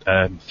about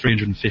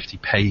 350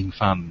 paying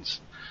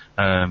fans.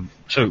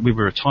 So we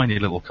were a tiny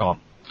little con.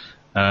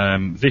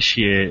 This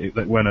year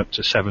that went up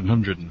to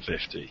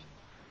 750.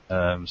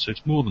 So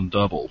it's more than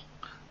double.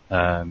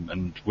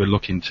 And we're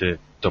looking to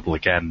double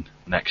again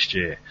next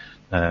year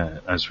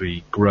as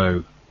we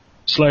grow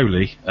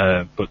slowly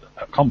but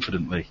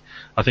confidently.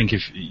 I think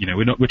if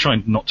we're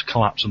trying not to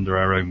collapse under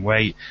our own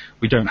weight.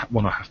 We don't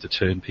want to have to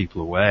turn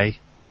people away,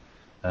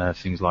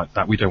 things like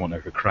that. We don't want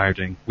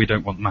overcrowding. We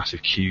don't want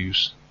massive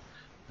queues.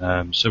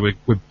 So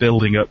we're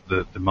building up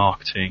the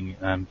marketing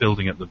and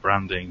building up the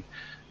branding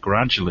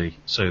gradually,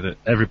 so that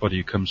everybody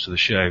who comes to the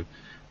show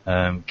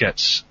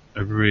gets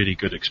a really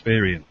good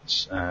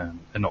experience and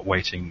not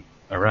waiting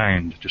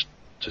around just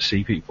to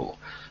see people.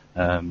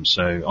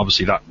 So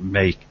obviously that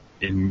may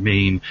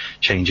mean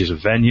changes of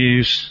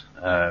venues,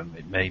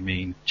 it may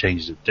mean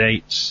changes of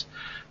dates,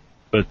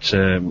 but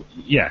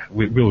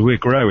we're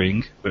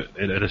growing, but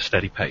at a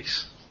steady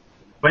pace.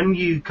 When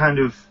you kind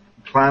of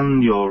plan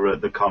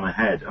the con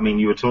ahead, I mean,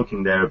 you were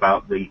talking there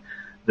about the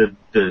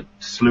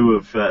slew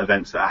of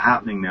events that are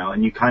happening now,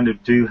 and you kind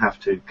of do have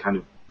to kind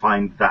of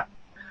find that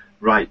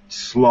right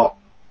slot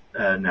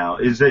now.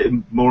 Is it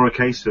more a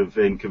case of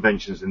in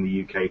conventions in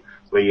the UK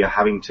where you're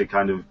having to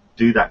kind of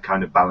do that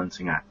kind of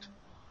balancing act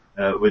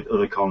with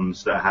other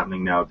cons that are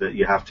happening now, that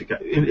you have to,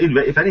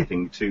 if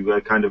anything,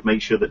 to kind of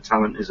make sure that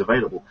talent is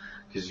available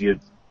because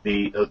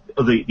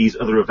these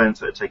other events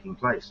that are taking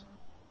place?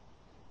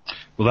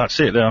 Well, that's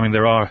it. I mean,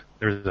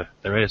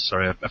 there is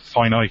a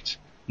finite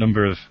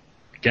number of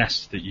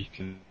guests that you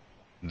can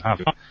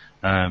have.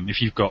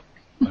 If you've got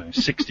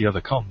 60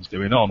 other cons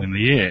going on in the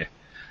year,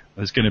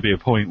 there's going to be a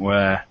point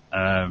where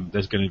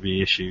there's going to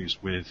be issues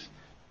with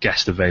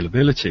guest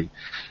availability,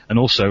 and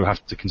also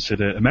have to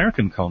consider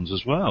American cons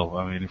as well.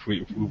 I mean, if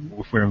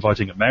we're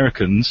inviting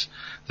Americans,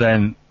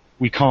 then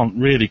we can't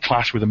really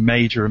clash with a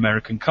major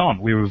American con.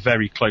 We were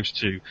very close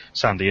to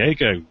San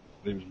Diego.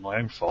 It was my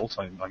own fault.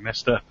 I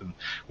messed up, and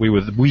we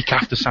were the week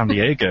after San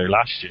Diego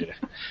last year,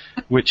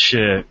 which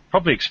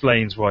probably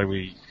explains why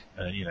we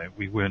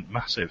weren't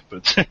massive.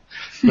 But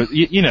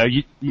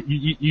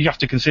you have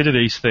to consider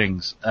these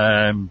things.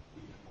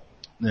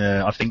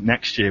 I think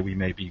next year we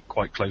may be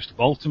quite close to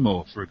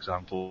Baltimore, for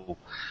example.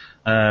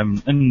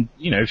 And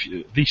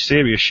these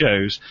serious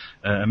shows,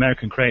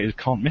 American creators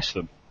can't miss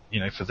them.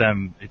 For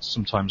them, it's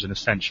sometimes an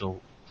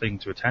essential thing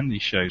to attend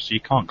these shows, so you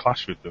can't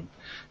clash with them.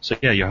 So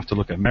yeah, you have to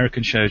look at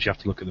American shows, you have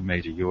to look at the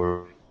major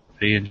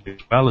European as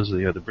well as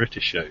the other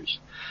British shows.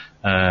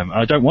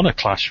 I don't want to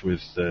clash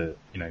with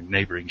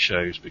neighbouring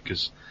shows,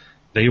 because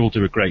they all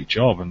do a great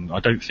job, and I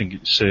don't think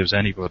it serves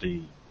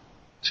anybody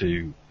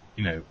to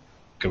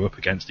go up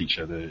against each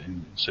other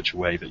in such a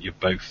way that you're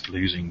both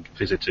losing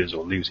visitors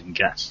or losing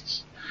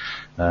guests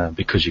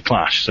because you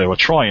clash. So I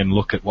try and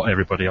look at what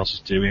everybody else is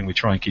doing. We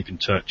try and keep in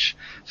touch.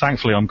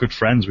 Thankfully, I'm good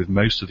friends with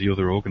most of the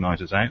other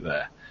organisers out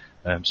there,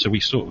 so we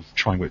sort of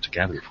try and work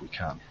together if we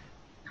can.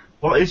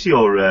 What is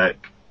your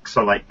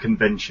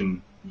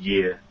convention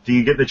year? Do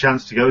you get the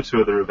chance to go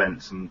to other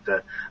events, and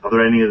are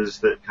there any others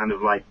that kind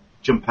of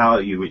jump out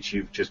at you which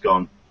you've just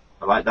gone,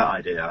 I like that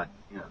idea,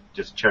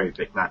 just cherry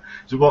pick that?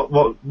 So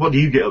what do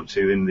you get up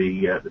to in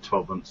the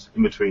 12 months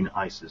in between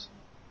ICEs?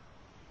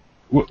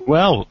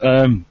 Well,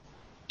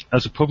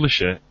 as a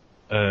publisher,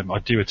 I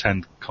do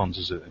attend cons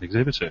as an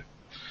exhibitor,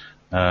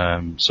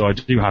 so I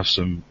do have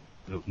some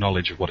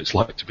knowledge of what it's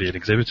like to be an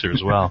exhibitor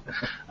as well.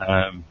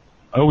 I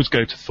always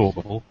go to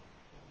Thorpe.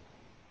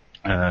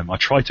 I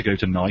try to go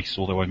to NICE,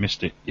 although I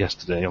missed it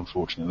yesterday,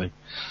 unfortunately.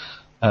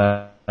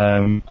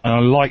 And I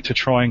like to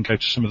try and go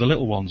to some of the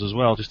little ones as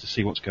well, just to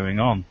see what's going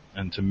on,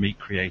 and to meet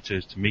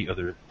creators, to meet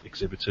other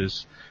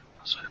exhibitors.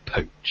 So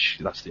poach,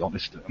 that's the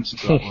honest answer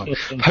to that one.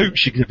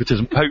 Poach exhibitors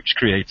and poach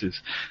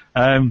creators.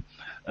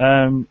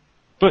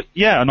 But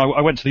yeah, and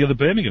I went to the other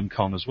Birmingham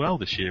Con as well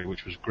this year,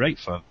 which was great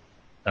fun.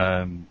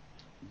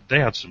 They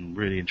had some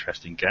really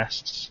interesting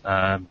guests.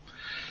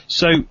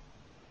 So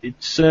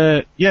it's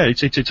a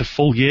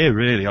full year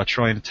really. I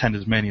try and attend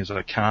as many as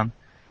I can.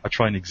 I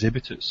try and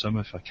exhibit at some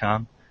if I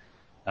can.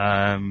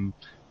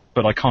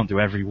 But I can't do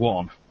every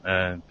one,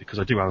 because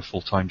I do have a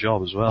full-time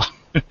job as well.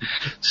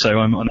 So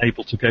I'm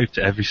unable to go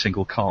to every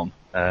single con,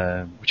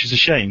 which is a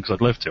shame, because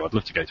I'd love to. I'd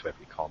love to go to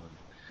every con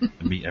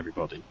and meet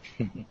everybody.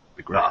 It'd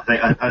be great.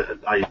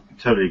 I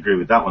totally agree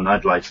with that one.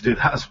 I'd like to do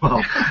that as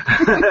well.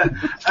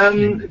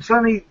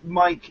 Certainly,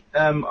 Mike,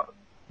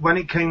 when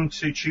it came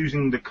to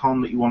choosing the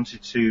con that you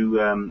wanted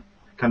to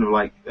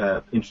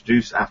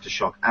introduce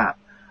Aftershock at,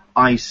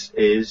 ICE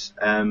is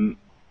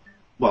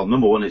well,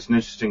 number one, it's an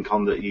interesting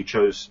con that you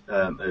chose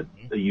a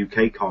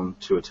UK con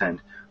to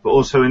attend, but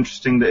also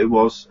interesting that it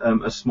was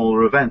a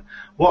smaller event.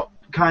 What's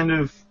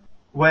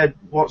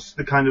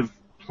the kind of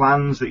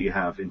plans that you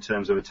have in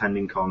terms of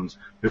attending cons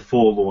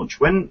before launch?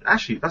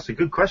 Actually, that's a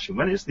good question.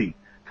 When is the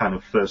kind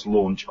of first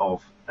launch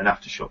of an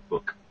Aftershock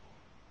book?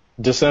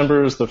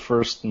 December is the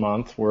first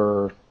month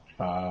where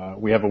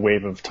we have a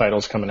wave of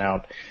titles coming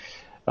out,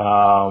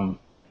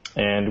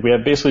 and we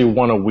have basically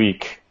one a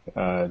week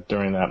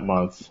during that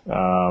month.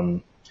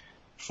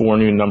 4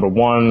 new number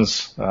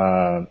ones,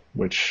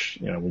 which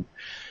we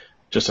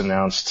just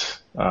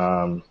announced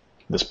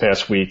this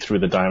past week through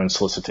the Diamond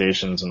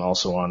solicitations and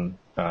also on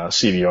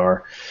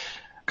CBR,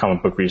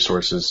 Comic Book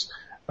Resources.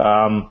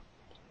 But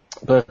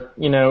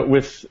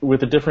with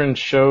the different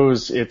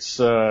shows,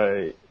 it's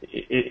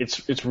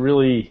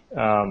really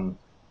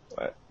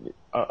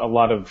a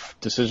lot of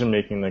decision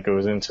making that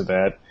goes into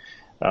that.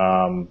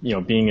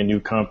 Being a new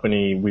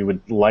company, we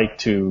would like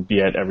to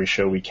be at every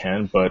show we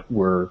can, but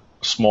we're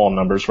small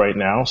numbers right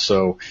now,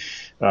 so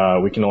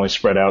we can only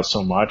spread out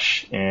so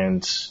much,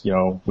 and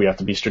we have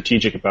to be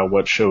strategic about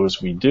what shows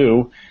we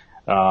do.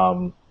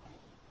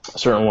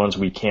 Certain ones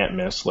we can't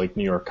miss, like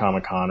New York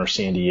Comic Con or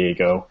San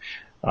Diego.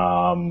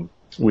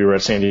 We were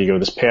at San Diego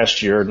this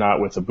past year,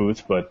 not with a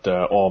booth, but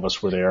all of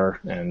us were there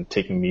and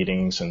taking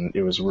meetings, and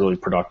it was really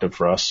productive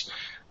for us.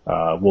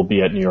 We'll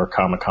be at New York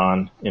Comic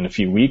Con in a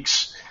few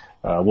weeks.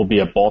 We'll be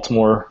at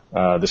Baltimore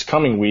this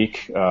coming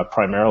week,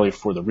 primarily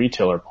for the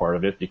retailer part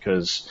of it,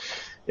 because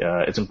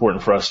it's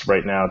important for us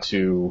right now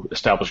to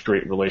establish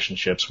great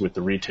relationships with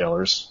the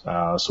retailers.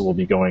 So we'll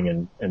be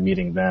going and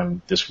meeting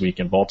them this week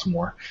in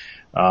Baltimore.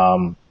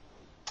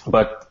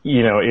 But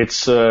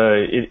it's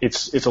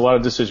a lot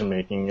of decision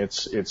making.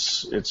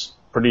 It's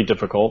pretty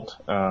difficult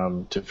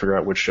to figure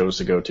out which shows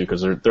to go to,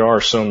 because there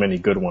are so many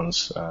good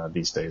ones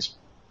these days.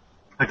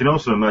 I can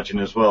also imagine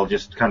as well,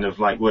 just kind of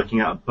like working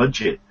out a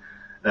budget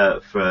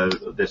for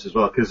this as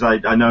well, because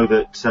I know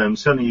that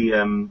certainly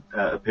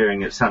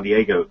appearing at San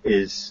Diego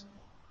is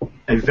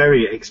a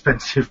very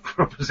expensive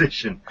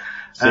proposition.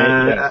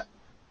 Yes.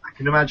 I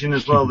can imagine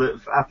as well that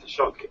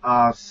Aftershock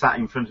are sat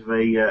in front of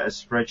a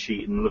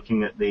spreadsheet and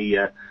looking at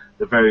the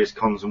various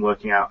cons and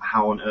working out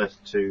how on earth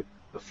to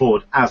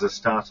afford as a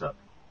startup.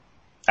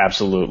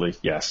 Absolutely,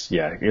 yes,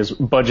 yeah. Because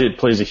budget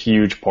plays a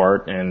huge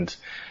part, and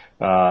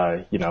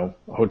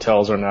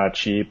hotels are not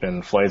cheap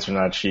and flights are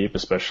not cheap,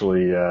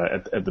 especially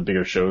at the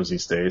bigger shows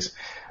these days.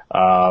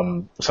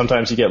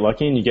 Sometimes you get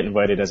lucky and you get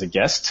invited as a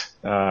guest,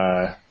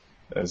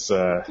 as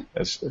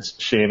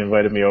Shane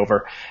invited me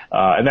over,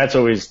 and that's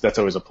always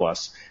a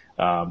plus.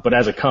 But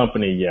as a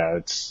company, yeah,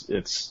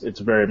 it's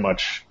very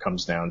much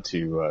comes down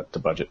to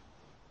budget.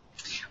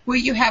 Will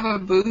you have a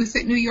booth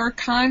at New York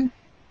Con?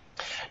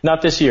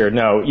 Not this year,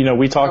 no.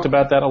 We talked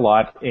about that a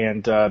lot,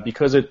 and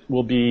because it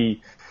will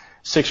be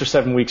 6 or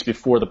 7 weeks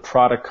before the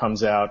product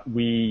comes out,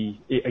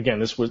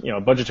 this was a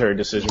budgetary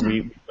decision.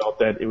 We felt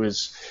that it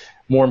was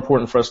more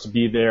important for us to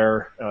be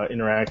there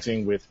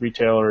interacting with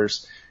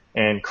retailers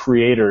and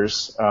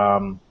creators.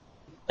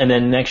 And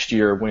then next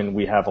year, when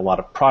we have a lot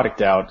of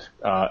product out,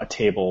 a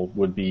table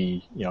would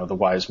be the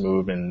wise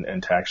move,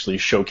 and to actually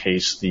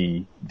showcase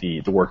the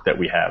work that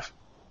we have.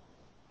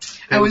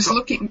 I was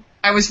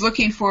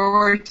looking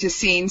forward to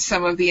seeing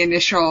some of the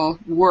initial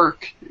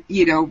work,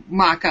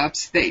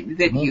 mock-ups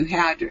that you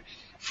had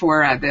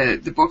for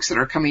the books that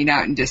are coming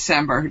out in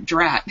December.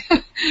 Drat.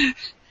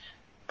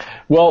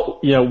 Well,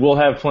 we'll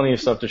have plenty of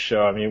stuff to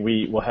show. I mean,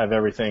 we will have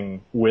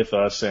everything with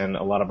us, and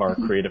a lot of our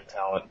creative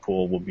talent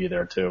pool will be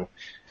there too.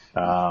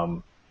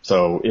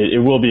 So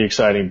it will be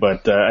exciting,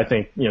 but I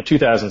think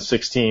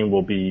 2016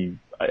 will be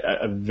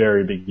a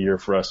very big year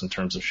for us in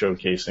terms of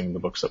showcasing the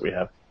books that we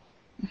have.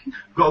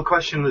 I've got a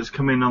question that's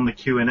come in on the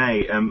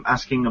Q&A,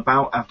 asking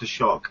about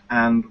Aftershock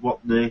and what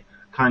the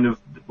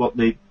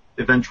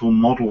eventual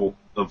model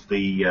of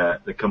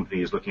the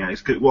company is looking at.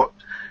 What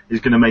is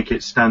going to make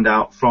it stand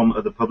out from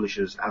other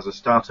publishers as a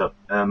startup?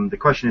 The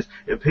question is,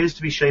 it appears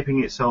to be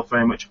shaping itself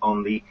very much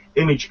on the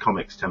Image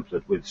Comics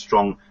template, with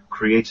strong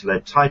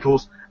creator-led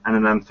titles and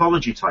an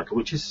anthology title,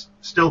 which is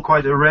still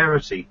quite a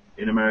rarity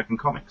in American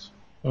comics.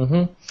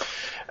 Mm-hmm.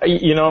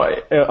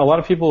 A lot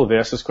of people have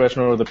asked this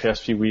question over the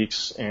past few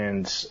weeks,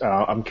 and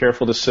I'm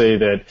careful to say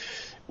that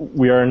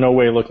we are in no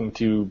way looking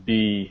to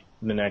be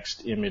the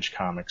next Image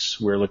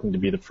Comics. We're looking to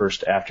be the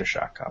first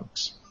Aftershock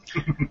Comics.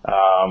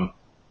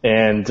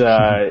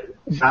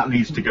 That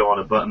needs to go on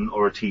a button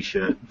or a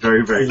T-shirt.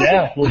 Very, very cool.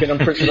 Yeah, we'll get them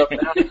printed up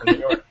now for New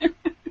York.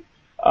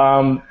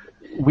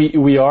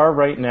 We are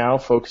right now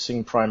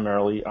focusing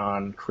primarily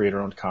on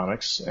creator-owned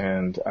comics,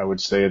 and I would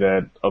say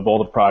that of all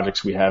the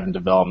projects we have in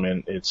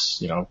development,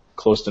 it's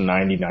close to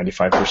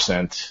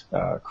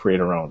 90-95%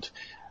 creator-owned.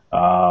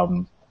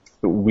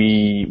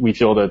 We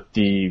feel that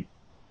the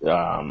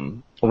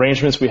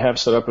arrangements we have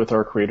set up with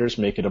our creators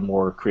make it a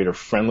more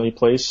creator-friendly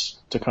place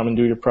to come and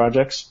do your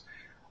projects.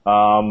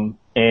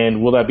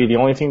 And will that be the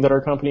only thing that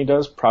our company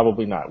does?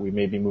 Probably not. We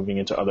may be moving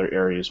into other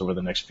areas over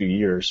the next few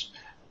years.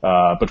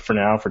 But for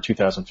now, for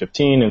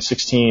 2015 and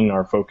 16,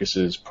 our focus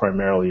is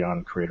primarily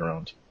on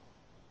creator-owned.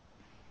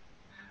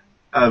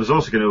 I was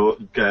also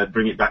going to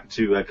bring it back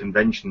to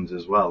conventions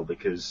as well,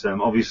 because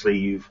obviously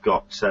you've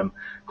got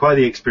quite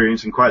the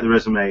experience and quite the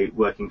resume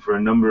working for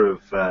a number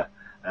of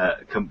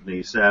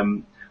companies.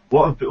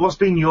 What's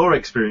been your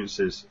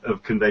experiences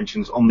of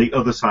conventions on the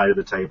other side of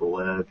the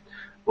table?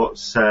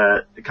 What's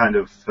kind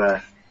of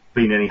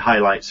been any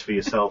highlights for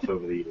yourself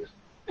over the years?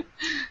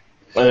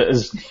 I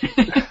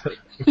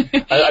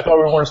thought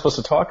we weren't supposed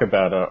to talk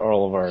about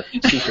all of our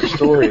secret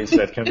stories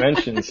at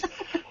conventions.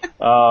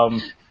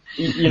 What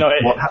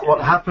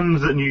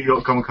happens at New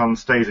York Comic Con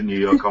stays at New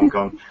York Comic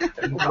Con.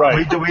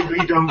 Right.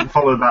 We don't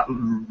follow that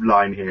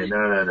line here.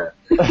 No.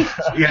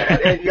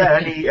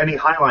 Any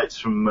highlights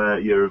from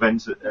your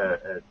events,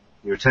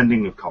 your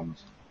attending of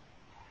cons?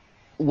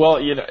 Well,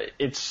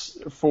 it's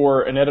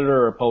for an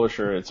editor or a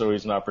publisher, it's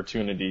always an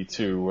opportunity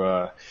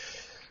to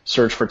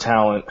search for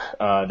talent.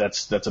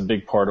 That's a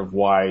big part of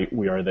why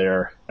we are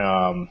there.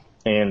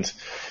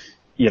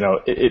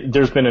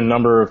 There's been a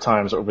number of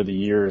times over the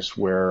years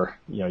where,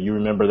 you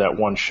remember that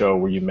one show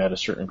where you met a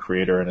certain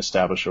creator and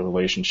established a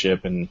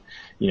relationship, and,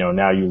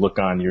 now you look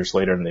on years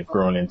later and they've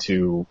grown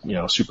into,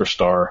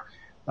 superstar.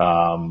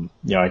 I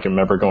can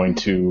remember going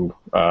to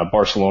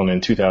Barcelona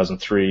in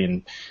 2003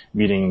 and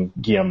meeting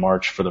Guillaume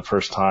March for the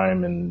first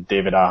time, and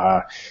David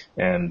Aja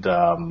and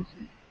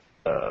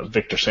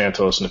Victor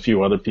Santos and a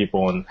few other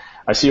people, and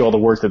I see all the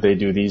work that they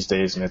do these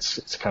days, and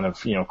it's kind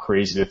of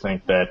crazy to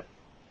think that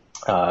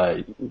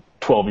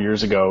 12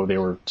 years ago they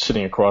were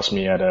sitting across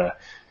me at a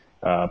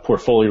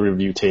portfolio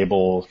review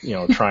table,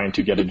 trying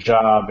to get a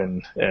job,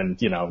 and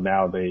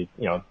now they,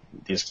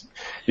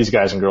 these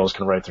guys and girls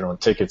can write their own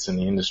tickets in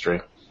the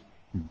industry.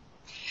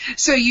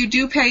 So you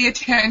do pay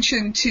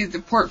attention to the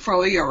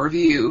portfolio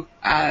review,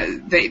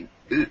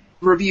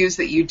 reviews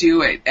that you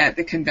do at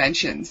the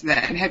conventions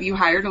then. Have you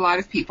hired a lot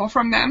of people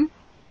from them?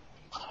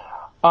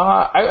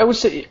 I would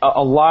say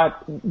a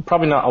lot,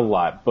 probably not a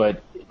lot,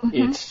 but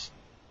it's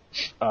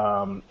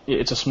a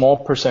small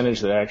percentage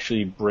that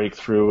actually break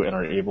through and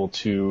are able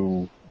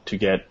to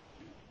get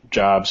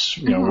jobs,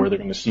 where they're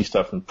going to see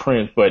stuff in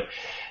print. But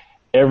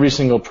every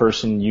single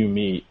person you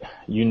meet,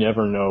 you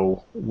never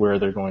know where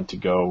they're going to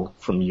go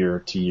from year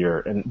to year.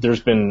 And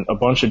there's been a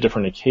bunch of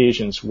different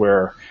occasions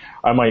where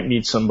I might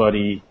meet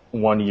somebody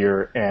one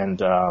year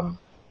and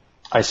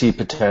I see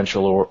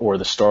potential or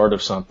the start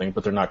of something,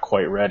 but they're not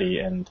quite ready.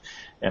 And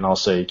I'll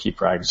say, keep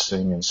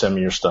practicing and send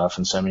me your stuff.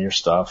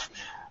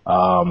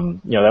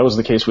 That was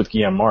the case with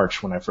Guillaume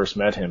March when I first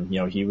met him.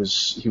 He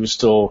was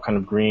still kind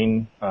of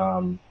green,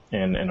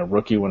 and a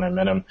rookie when I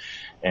met him,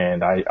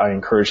 and I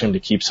encouraged him to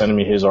keep sending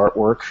me his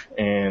artwork,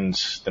 and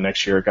the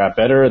next year it got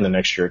better, and the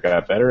next year it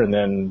got better, and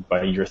then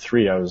by year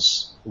 3 I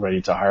was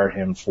ready to hire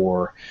him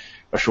for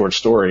a short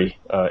story,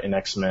 in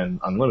X-Men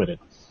Unlimited.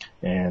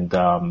 And,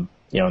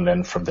 and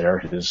then from there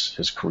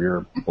his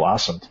career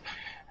blossomed.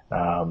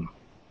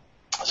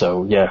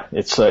 So yeah,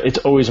 it's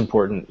always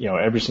important.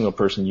 Every single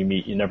person you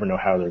meet, you never know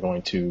how they're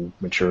going to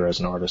mature as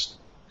an artist.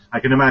 I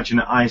can imagine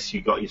at ICE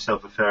you got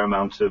yourself a fair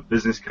amount of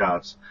business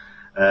cards,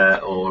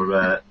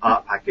 or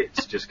art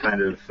packets, just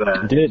kind of.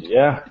 Did,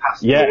 yeah.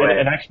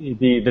 And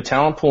actually the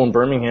talent pool in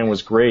Birmingham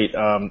was great.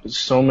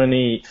 So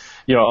many,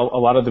 a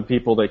lot of the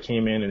people that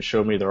came in and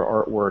showed me their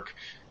artwork,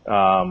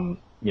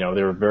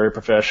 they were very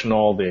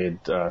professional. They'd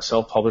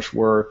self-published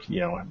work,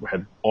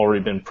 had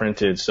already been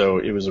printed. So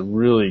it was a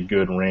really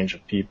good range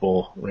of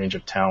people, range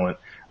of talent.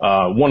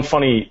 One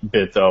funny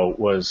bit though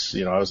was,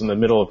 I was in the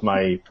middle of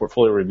my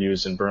portfolio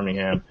reviews in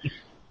Birmingham,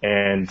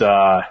 and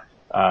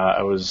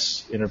I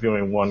was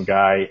interviewing one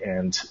guy,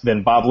 and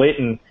then Bob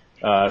Layton,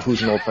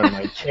 who's an old friend of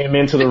mine, came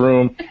into the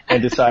room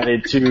and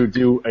decided to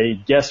do a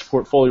guest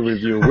portfolio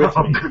review with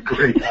me.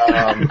 Great.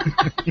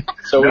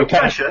 So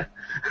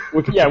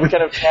we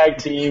kind of tag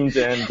teamed,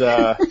 and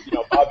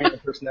Bob, being the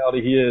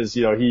personality he is,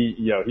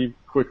 he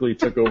quickly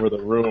took over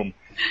the room.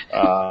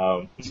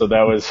 So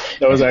that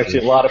was actually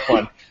a lot of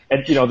fun.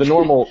 And the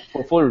normal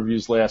portfolio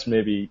reviews last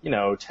maybe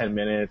 10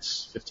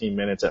 minutes, 15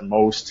 minutes at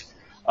most.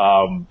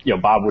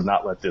 Bob would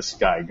not let this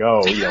guy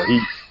go. He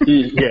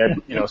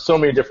had so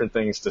many different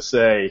things to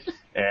say,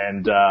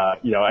 and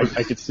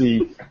I could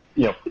see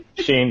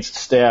Shane's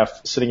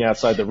staff sitting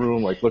outside the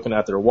room, like looking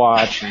at their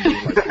watch and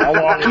being like, how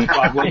long is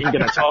Bob Layton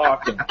going to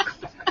talk? And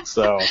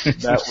so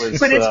that was.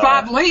 But it's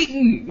Bob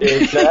Layton.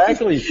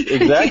 Exactly.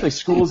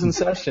 School's in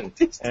session,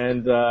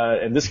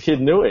 and this kid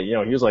knew it.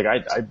 He was like,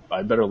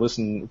 I better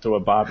listen to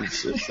what Bob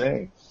is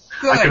saying.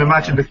 Good. I can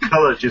imagine the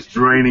color just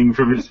draining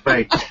from his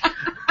face.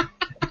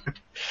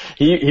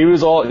 He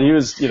was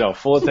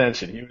full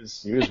attention. He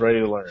was ready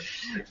to learn.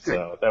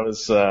 So that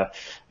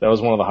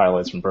was one of the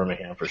highlights from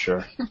Birmingham for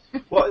sure.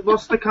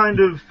 What's the kind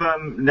of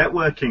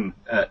networking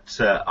at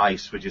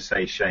ICE, would you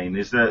say, Shane?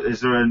 Is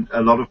there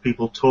a lot of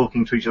people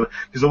talking to each other?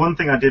 Because the one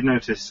thing I did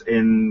notice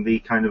in the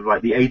kind of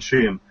like the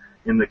atrium,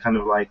 in the kind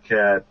of like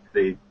the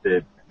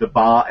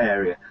bar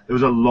area, there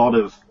was a lot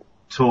of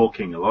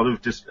talking, a lot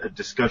of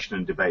discussion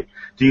and debate.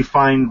 Do you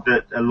find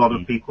that a lot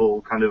of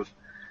people kind of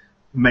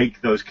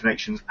make those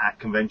connections at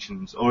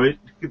conventions? Or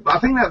I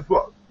think that's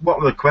what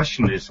the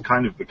question is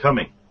kind of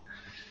becoming.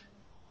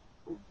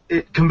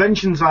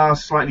 Conventions are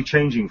slightly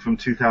changing from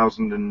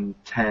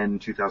 2010,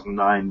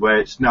 2009, where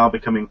it's now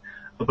becoming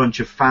a bunch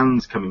of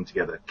fans coming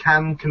together.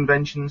 Can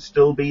conventions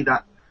still be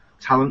that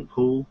talent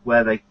pool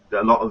where a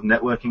lot of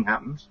networking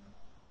happens?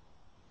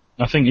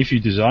 I think if you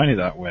design it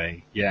that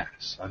way,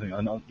 yes. I think,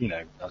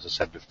 as I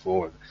said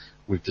before,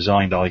 we've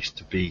designed ICE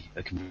to be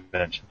a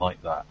convention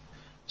like that.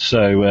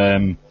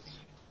 So,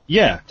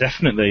 yeah,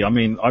 definitely. I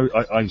mean,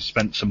 I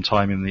spent some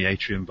time in the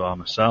Atrium Bar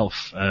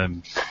myself,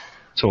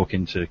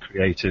 talking to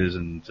creators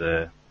and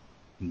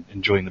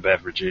enjoying the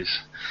beverages.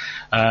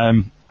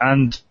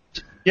 And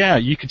yeah,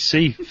 you could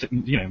see,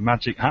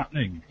 magic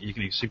happening. You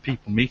can see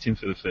people meeting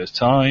for the first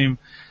time.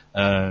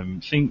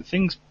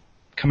 Things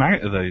come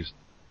out of those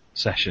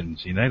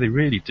sessions, they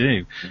really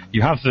do.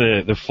 You have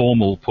the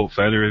formal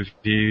portfolio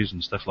reviews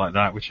and stuff like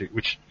that, which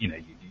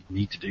you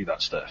need to do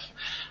that stuff.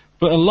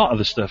 But a lot of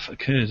the stuff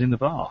occurs in the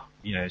bar.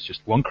 It's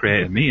just one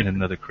creator, me and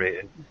another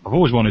creator. I've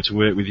always wanted to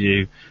work with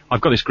you.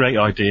 I've got this great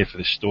idea for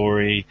this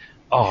story.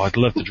 Oh, I'd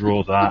love to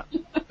draw that.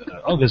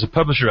 Oh, there's a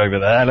publisher over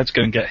there. Let's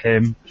go and get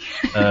him.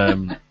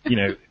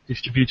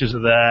 Distributors are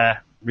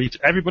there.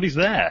 Everybody's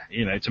there,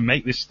 to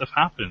make this stuff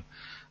happen.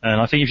 And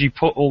I think if you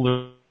put all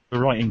the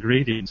right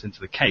ingredients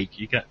into the cake,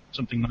 you get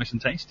something nice and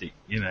tasty,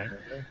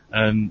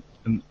 and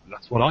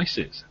that's what ICE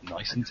is,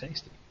 nice and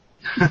tasty.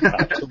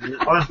 I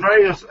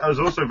was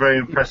also very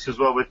impressed as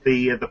well with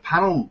the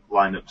panel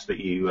lineups that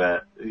you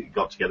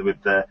got together with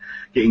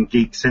getting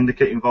Geek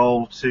Syndicate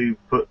involved to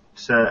put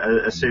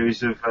a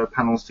series of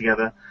panels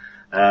together,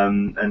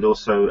 and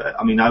also,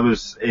 I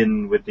was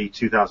in with the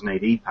 2000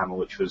 AD panel,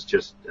 which was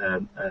just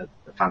a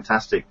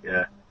fantastic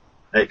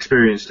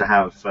experience to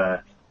have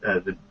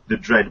the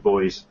Dread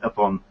boys up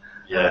on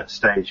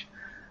stage.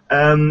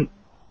 When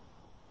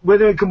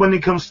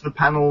it comes to the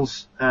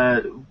panels,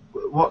 how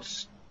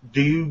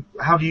do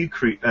you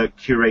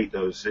curate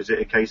those? Is it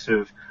a case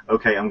of,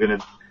 okay, I'm going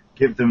to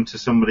give them to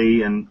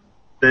somebody and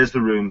there's the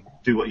room,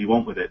 do what you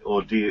want with it,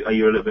 or are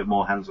you a little bit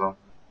more hands-on?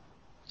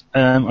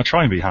 I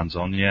try and be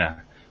hands-on, yeah.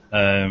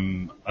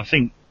 I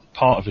think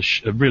part of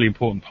a really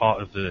important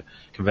part of the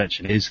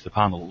convention is the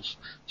panels.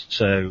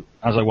 So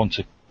as I want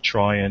to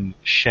try and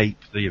shape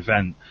the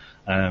event,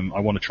 I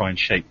want to try and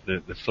shape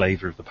the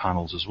flavour of the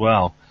panels as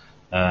well.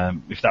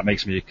 If that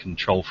makes me a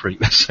control freak,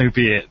 then so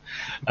be it.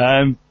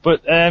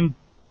 But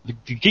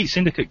the Geek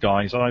Syndicate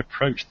guys, I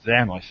approached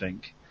them, I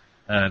think.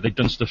 They'd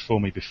done stuff for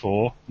me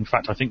before. In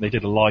fact, I think they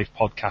did a live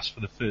podcast for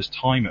the first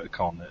time at a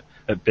con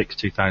at BIX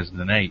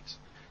 2008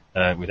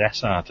 with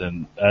Esad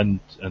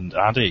and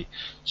Addy.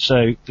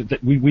 So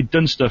we'd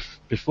done stuff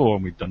before,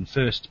 and we'd done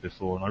First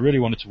before, and I really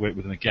wanted to work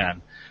with them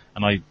again.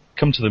 And I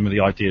come to them with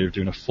the idea of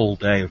doing a full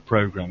day of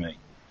programming.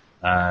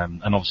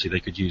 And obviously they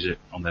could use it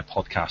on their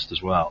podcast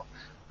as well.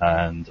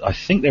 And I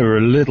think they were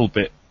a little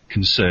bit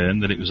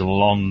concerned that it was a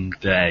long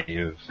day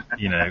of,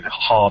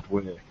 hard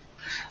work.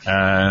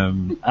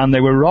 And they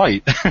were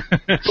right.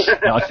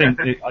 I think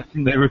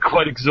they were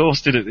quite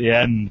exhausted at the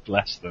end,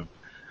 bless them.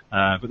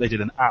 But they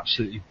did an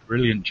absolutely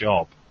brilliant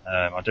job.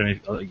 I don't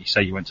know if you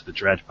say you went to the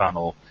Dread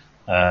panel,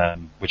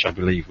 which I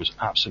believe was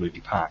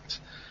absolutely packed.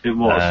 It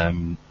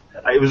was.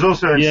 It was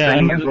also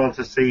interesting as well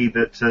to see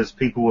that as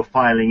people were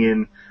filing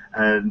in,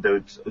 and they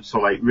were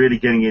sort of like really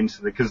getting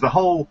into because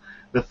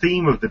the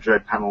theme of the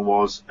Dread panel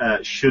was,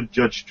 should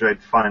Judge Dredd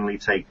finally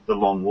take the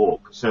long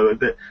walk? So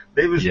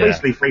it was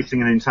basically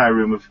facing an entire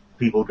room of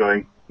people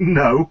going,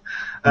 no.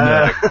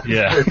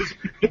 Yeah.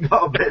 It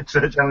got a bit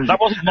challenging. That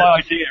wasn't my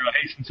idea, I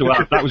hasten to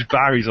add. That was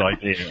Barry's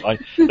idea.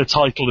 The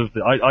title of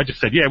I just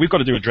said, we've got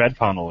to do a Dread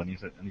panel, and he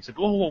said,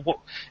 oh, what?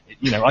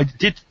 I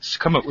did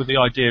come up with the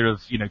idea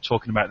of,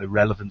 talking about the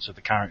relevance of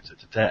the character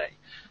today.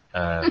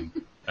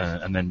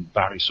 And then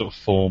Barry sort of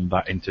formed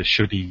that into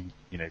should he,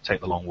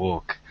 take the long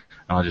walk.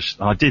 And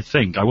I did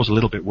think, I was a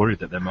little bit worried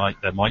that there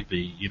might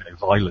be,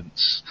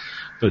 violence.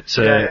 But,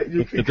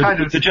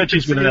 the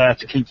judges were there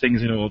to keep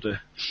things in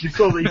order. You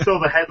saw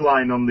the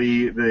headline on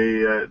the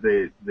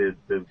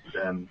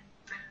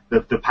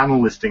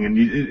panel listing, and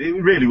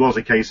it really was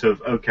a case of,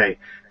 okay,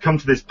 come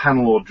to this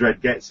panel or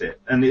Dredd gets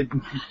it. And it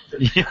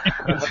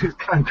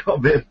kind of got a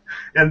bit,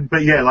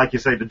 but yeah, like you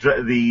say, the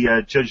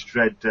Judge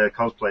Dredd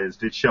cosplayers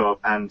did show up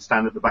and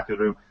stand at the back of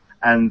the room.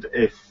 And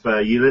if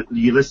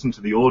you listen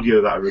to the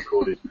audio that I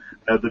recorded,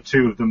 the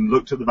two of them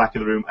looked at the back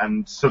of the room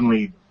and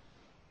suddenly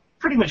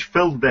pretty much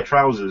filled their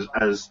trousers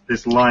as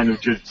this line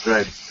of Judge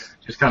Dredd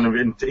just kind of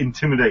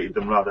intimidated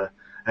them rather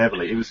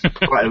heavily. It was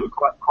quite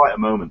a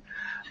moment.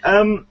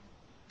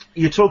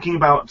 You're talking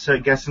about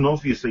guests, and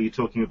obviously you're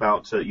talking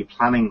about your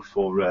planning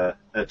for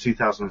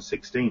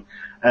 2016.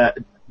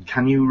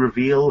 Can you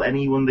reveal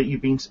anyone that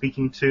you've been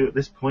speaking to at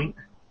this point?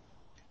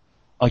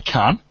 I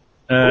can.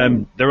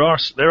 There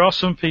are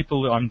some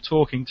people that I'm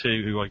talking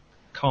to who I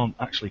can't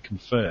actually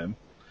confirm.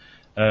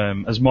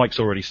 As Mike's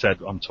already said,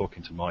 I'm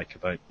talking to Mike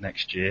about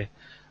next year.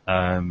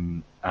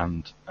 and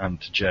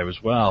to Joe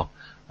as well,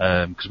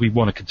 because we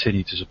want to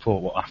continue to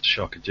support what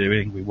Aftershock are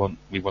doing. We want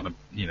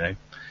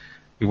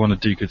to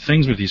do good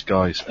things with these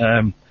guys.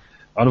 And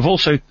I've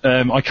also,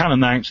 I can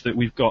announce that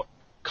we've got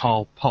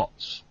Carl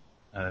Potts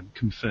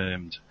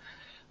confirmed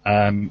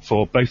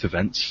for both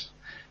events.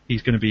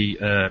 He's going to be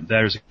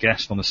there as a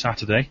guest on the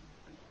Saturday,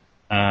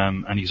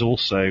 and he's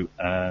also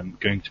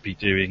going to be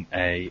doing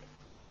a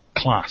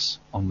class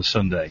on the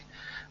Sunday.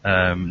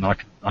 And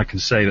I can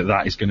say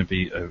that is going to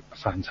be a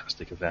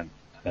fantastic event.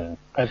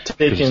 I've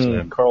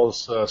taken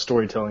Carl's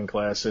storytelling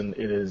class, and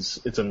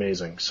it's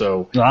amazing.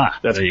 So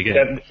there you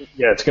go.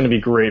 It's going to be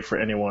great for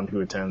anyone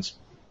who attends.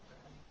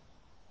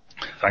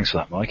 Thanks for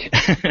that, Mike.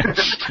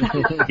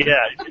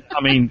 Yeah,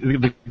 I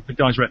mean, the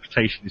guy's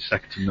reputation is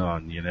second to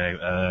none, you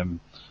know.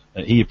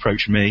 He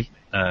approached me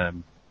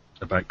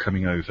about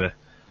coming over,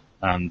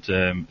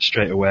 and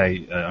straight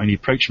away, he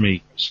approached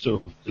me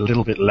sort of a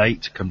little bit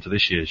late to come to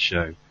this year's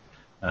show,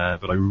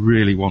 but I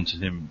really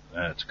wanted him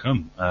to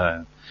come.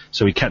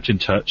 So we kept in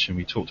touch, and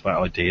we talked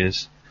about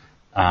ideas,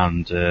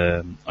 and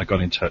I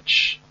got in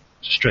touch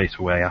straight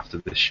away after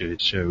this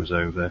show was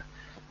over,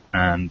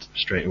 and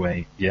straight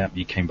away,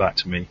 he came back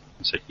to me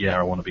and said,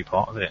 I want to be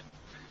part of it,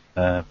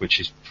 which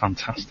is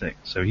fantastic.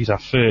 So he's our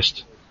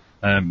first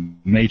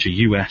major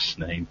US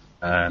name.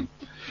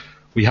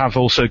 We have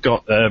also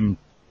got some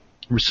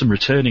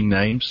returning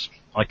names.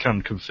 I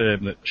can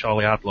confirm that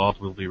Charlie Adlard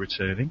will be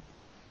returning.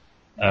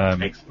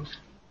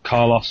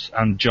 Carlos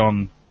and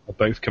John are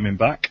both coming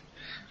back,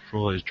 for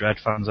all those Dread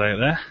fans out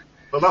there.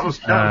 Well, that was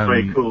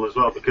very cool as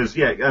well, because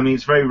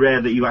it's very rare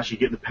that you actually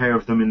get the pair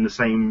of them in the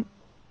same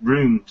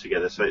room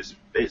together, so it's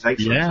excellent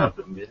to have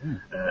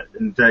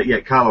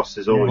them. Carlos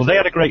is always. Well, they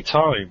had a great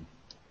time.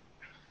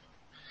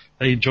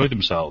 They enjoyed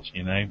themselves,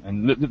 you know,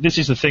 and this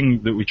is the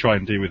thing that we try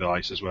and do with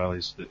ICE as well,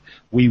 is that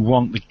we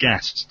want the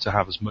guests to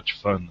have as much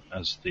fun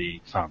as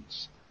the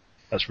fans.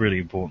 That's really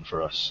important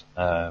for us.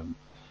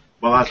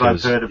 Well, as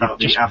I've heard about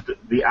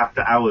the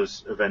after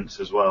hours events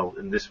as well,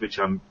 and this, which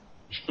I'm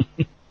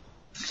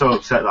so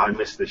upset that I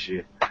missed this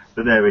year.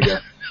 But there we go.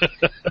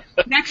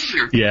 Next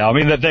year. Yeah, I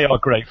mean, they are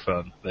great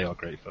fun. They are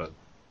great fun.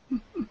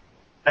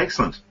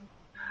 Excellent.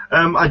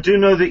 I do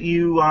know that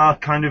you are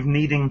kind of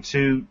needing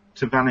to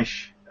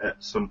vanish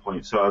at some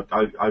point, so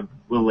I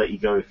will let you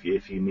go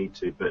if you need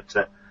to.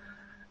 But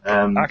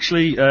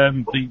actually,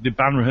 the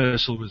band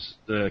rehearsal was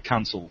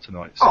cancelled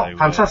tonight. So,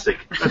 fantastic.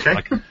 Okay.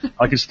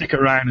 I can stick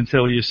around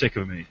until you're sick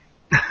of me.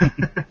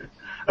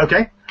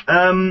 Okay.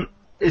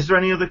 Is there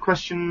any other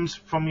questions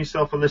from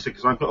yourself, Alyssa?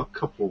 Because I've got a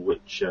couple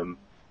which I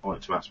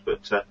wanted to ask,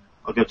 but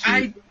I'll go to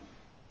you.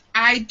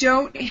 I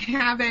don't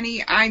have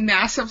any. I'm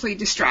massively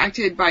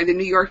distracted by the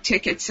New York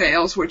ticket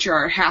sales, which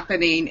are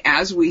happening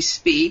as we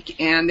speak,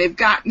 and they've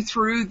gotten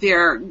through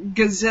their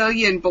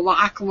gazillion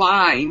block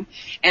line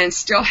and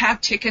still have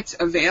tickets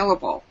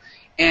available.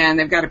 And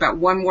they've got about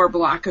one more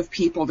block of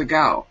people to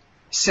go.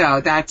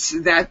 So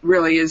that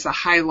really is a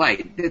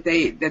highlight that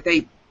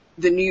the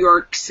New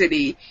York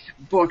City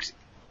booked,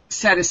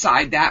 set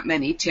aside that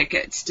many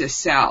tickets to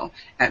sell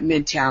at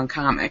Midtown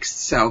Comics.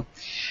 So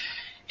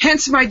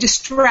hence my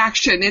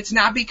distraction. It's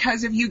not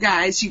because of you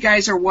guys. You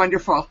guys are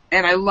wonderful,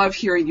 and I love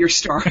hearing your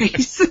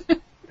stories.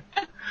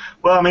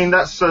 Well, I mean,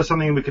 that's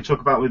something we could talk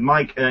about with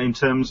Mike in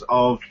terms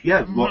of,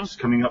 what's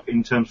coming up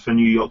in terms for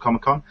New York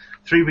Comic Con.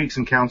 3 weeks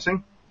and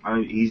counting,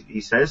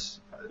 he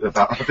says.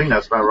 I think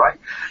that's about right.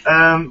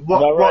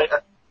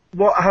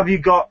 What have you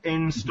got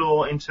in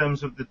store in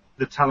terms of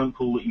the talent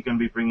pool that you're going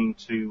to be bringing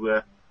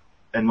to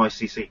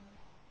NYCC?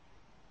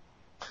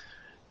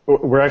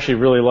 We're actually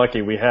really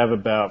lucky. We have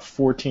about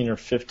 14 or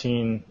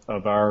 15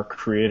 of our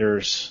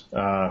creators who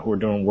are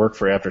doing work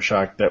for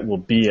Aftershock that will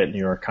be at New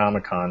York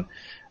Comic Con.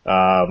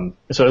 So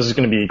this is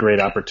going to be a great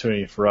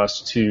opportunity for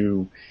us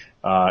to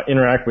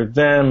interact with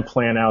them,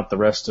 plan out the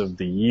rest of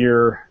the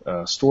year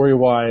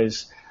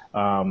story-wise.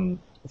 I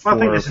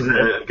think this is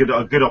a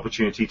good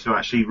opportunity to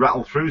actually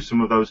rattle through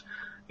some of those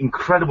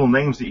incredible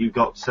names that you've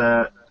got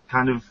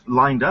kind of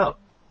lined up.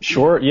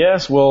 Sure.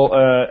 Yes. Well,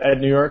 at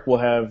New York, we'll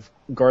have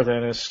Garth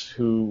Ennis,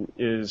 who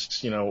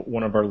is,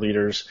 one of our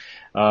leaders.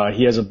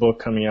 He has a book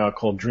coming out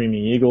called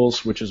Dreaming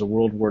Eagles, which is a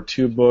World War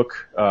II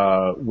book,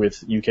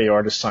 with UK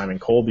artist Simon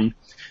Colby.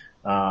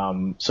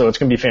 So it's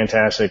going to be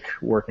fantastic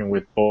working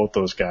with both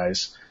those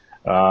guys.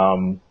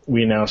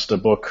 We announced a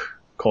book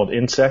called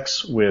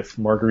Insects with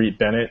Marguerite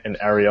Bennett and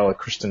Ariella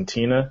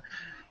Cristantina,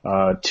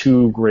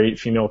 two great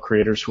female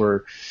creators who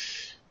are,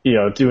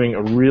 doing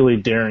a really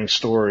daring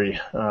story,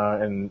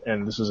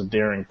 and this is a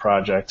daring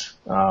project.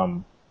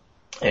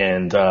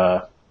 And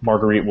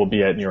Marguerite will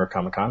be at New York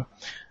Comic Con.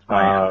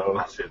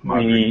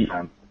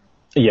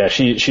 Yeah,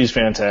 she's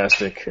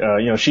fantastic.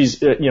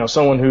 She's,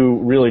 someone who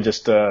really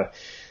just,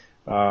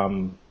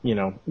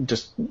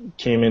 just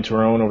came into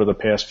her own over the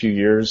past few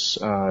years.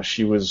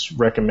 She was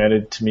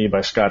recommended to me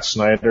by Scott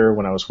Snyder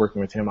when I was working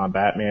with him on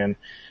Batman.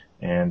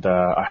 And,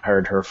 I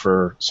hired her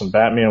for some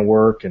Batman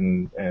work,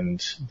 and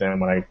then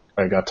when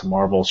I got to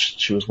Marvel,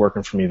 she was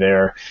working for me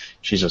there.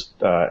 She's just,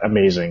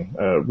 amazing,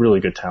 really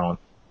good talent.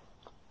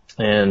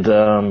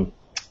 And,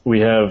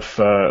 We have,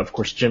 of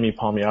course, Jimmy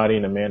Palmiotti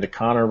and Amanda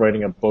Connor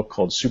writing a book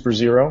called Super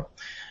Zero,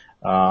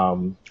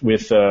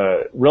 with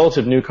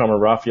relative newcomer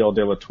Rafael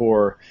de la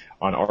Torre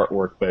on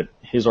artwork, but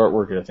his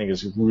artwork, I think,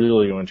 is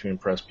really going to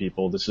impress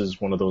people. This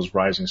is one of those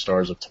rising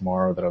stars of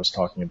tomorrow that I was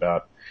talking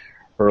about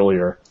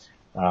earlier.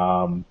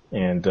 And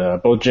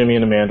both Jimmy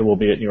and Amanda will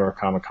be at New York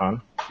Comic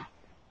Con.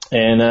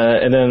 And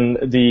then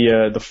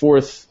the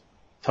fourth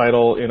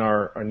title in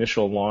our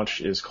initial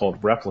launch is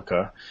called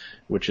Replica,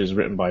 which is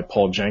written by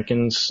Paul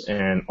Jenkins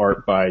and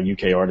art by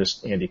UK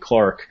artist Andy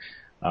Clark.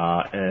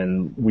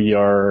 And we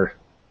are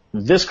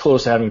this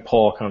close to having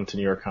Paul come to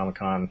New York Comic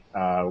Con.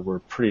 We're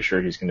pretty sure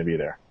he's going to be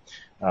there.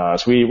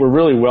 So we're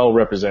really well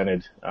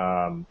represented,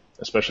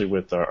 especially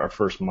with our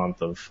first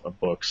month of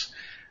books.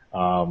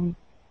 And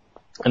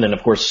then,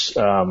 of course,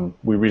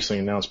 we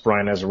recently announced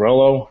Brian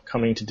Azzarello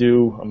coming to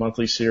do a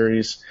monthly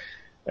series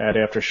at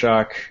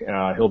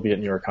Aftershock. He'll be at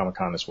New York Comic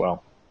Con as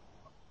well.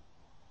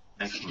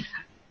 Excellent.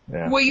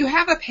 Yeah. Will you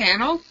have a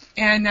panel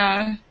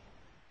and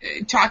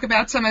talk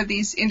about some of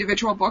these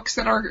individual books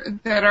that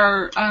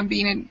are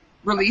being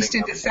released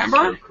in December?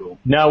 So cool.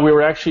 No, we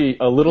were actually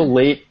a little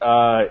late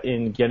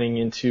in getting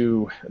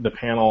into the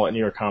panel at New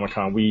York Comic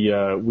Con. We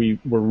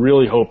were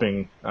really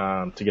hoping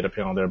to get a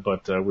panel there,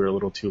 but we were a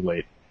little too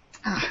late.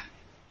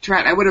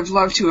 Drat, I would have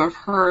loved to have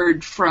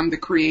heard from the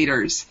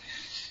creators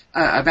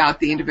about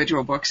the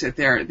individual books that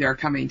they're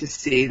coming to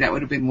see. That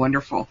would have been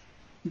wonderful.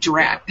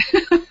 Drat.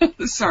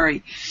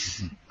 Sorry.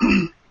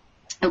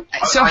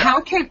 So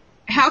how can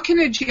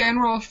a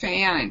general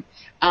fan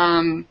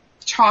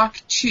talk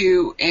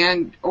to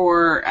and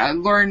or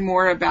learn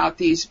more about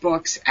these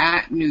books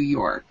at New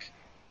York?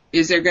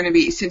 Is there going to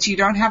be, since you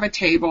don't have a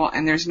table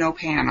and there's no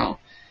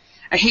panel,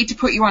 I hate to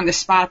put you on the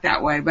spot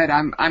that way, but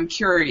I'm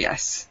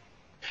curious.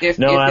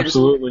 No,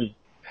 absolutely.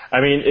 I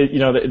mean,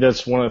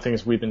 that's one of the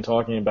things we've been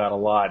talking about a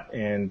lot,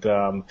 and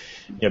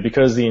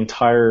because the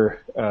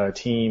entire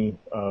team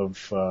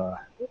of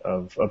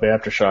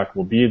Aftershock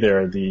will be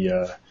there,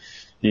 the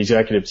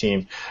executive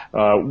team,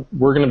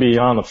 we're going to be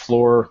on the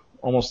floor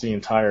almost the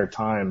entire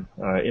time,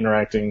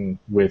 interacting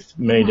with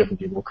many different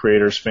people,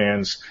 creators,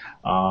 fans,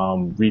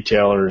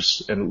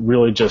 retailers, and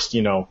really just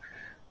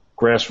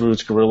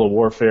grassroots guerrilla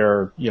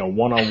warfare,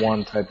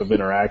 one-on-one type of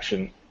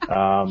interaction,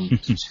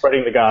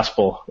 spreading the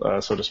gospel,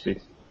 so to speak.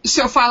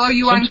 So follow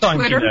you on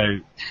Twitter?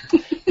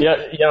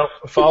 Yeah,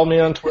 follow me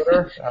on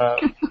Twitter,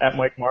 at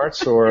Mike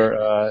Martz, or,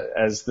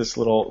 as this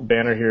little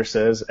banner here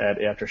says, at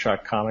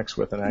Aftershock Comics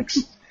with an X.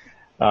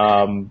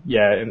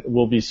 And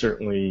we'll be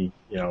certainly,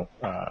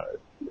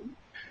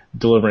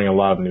 delivering a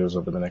lot of news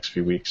over the next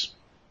few weeks.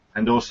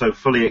 And also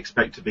fully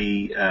expect to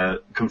be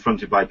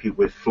confronted by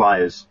people with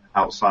flyers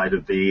outside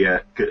of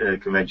the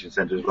convention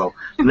center as well,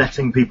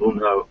 letting people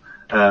know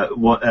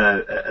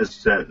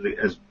as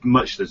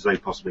much as they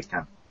possibly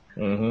can.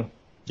 Mm-hmm.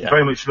 Yeah.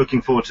 Very much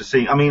looking forward to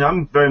seeing. I mean,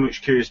 I'm very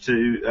much curious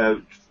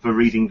for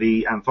reading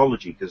the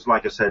anthology because,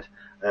 like I said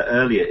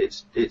earlier,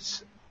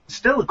 it's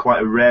still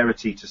quite a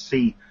rarity to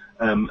see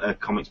a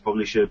comics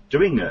publisher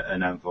doing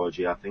an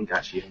anthology. I think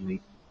actually I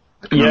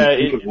can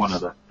only think of one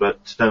other, but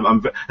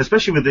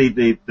especially with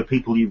the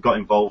people you've got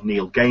involved,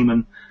 Neil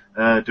Gaiman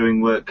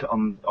doing work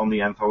on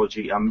the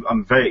anthology.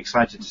 I'm very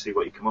excited to see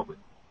what you come up with.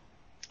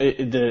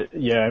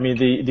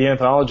 The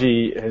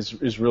anthology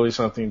is really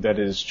something that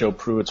is Joe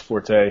Pruitt's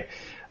forte.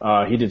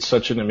 He did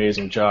such an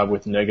amazing job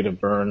with Negative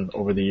Burn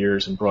over the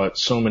years and brought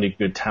so many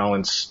good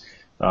talents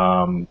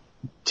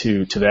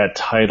to that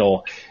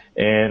title.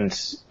 And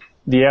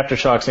the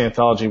Aftershocks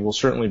anthology will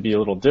certainly be a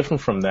little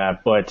different from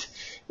that, but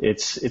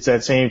it's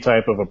that same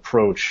type of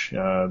approach,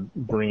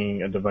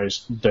 bringing a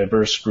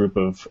diverse group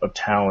of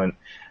talent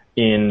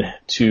in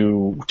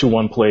to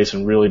one place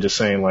and really just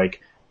saying,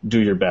 like, do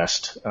your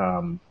best,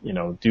 do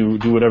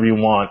whatever you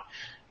want,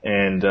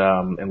 and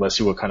let's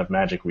see what kind of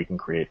magic we can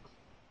create.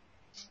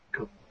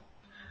 Cool.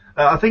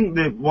 I think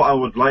what I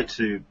would like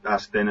to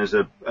ask then as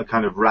a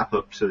kind of wrap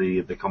up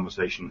to the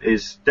conversation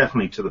is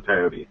definitely to the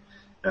pair of you,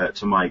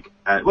 to Mike,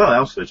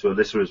 also to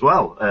Alyssa as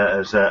well,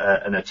 as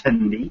an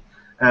attendee.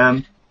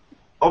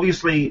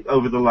 Obviously,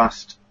 over the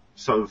last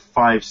sort of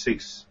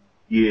 5-6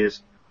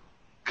 years,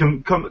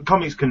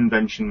 comics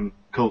convention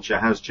culture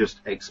has just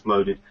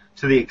exploded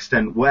to the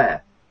extent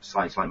where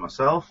sites like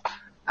myself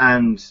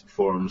and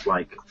forums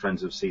like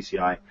Friends of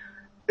CCI,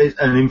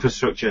 an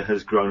infrastructure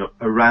has grown up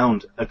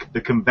around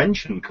the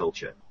convention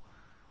culture.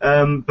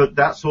 But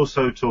that's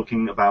also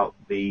talking about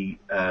the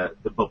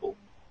bubble,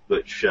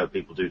 which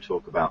people do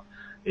talk about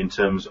in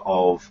terms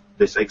of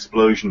this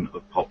explosion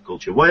of pop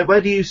culture.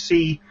 Where do you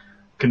see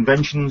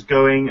conventions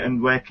going,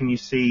 and where can you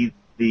see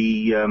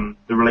the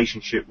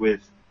relationship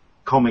with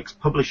comics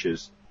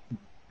publishers,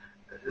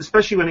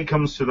 especially when it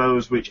comes to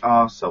those which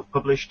are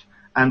self-published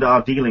and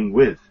are dealing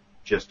with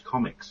just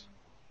comics?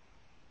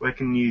 Where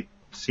can you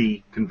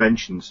see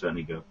conventions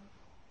certainly go?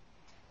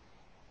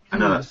 I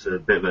know that's a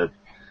bit of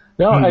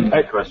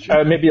a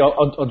question. Maybe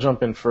I'll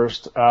jump in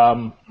first.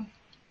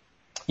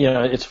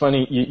 Yeah, it's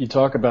funny, you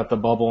talk about the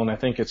bubble, and I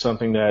think it's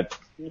something that,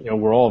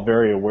 we're all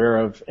very aware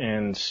of,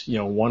 and,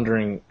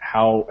 wondering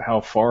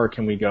how far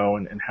can we go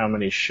and how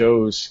many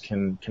shows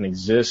can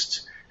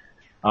exist.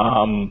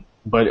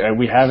 But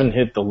we haven't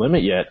hit the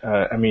limit yet.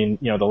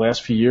 The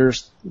last few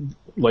years,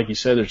 like you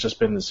said, there's just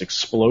been this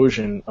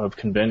explosion of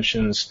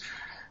conventions,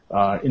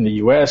 in the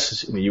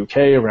US, in the UK,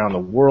 around the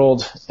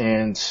world,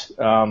 and,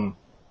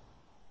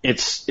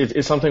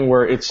 it's something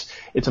where it's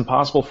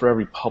impossible for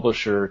every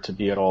publisher to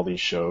be at all these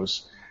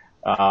shows.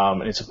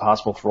 And it's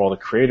impossible for all the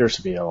creators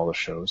to be at all the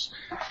shows.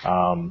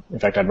 In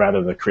fact, I'd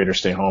rather the creators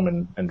stay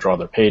home and draw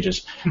their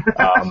pages.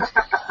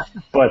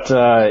 But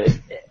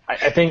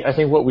I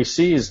think what we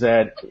see is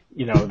that,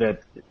 that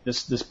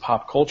this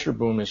pop culture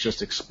boom is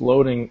just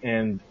exploding,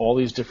 and all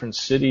these different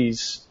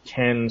cities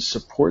can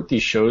support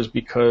these shows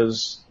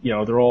because,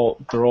 they're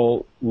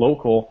all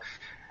local,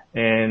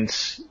 and,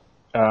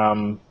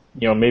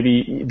 maybe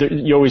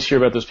you always hear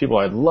about those people.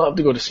 I'd love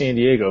to go to San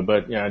Diego,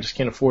 but I just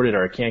can't afford it,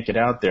 or I can't get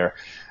out there.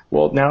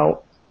 Well,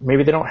 now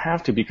maybe they don't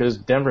have to, because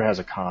Denver has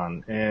a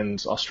con,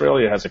 and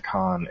Australia has a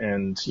con,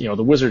 and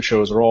the Wizard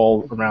shows are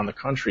all around the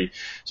country.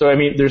 So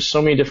there's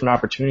so many different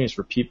opportunities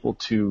for people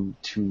to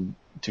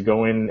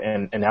go in,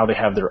 and now they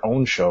have their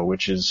own show,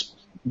 which is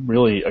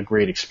really a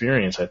great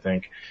experience, I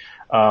think.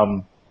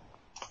 And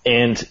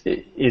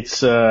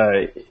it's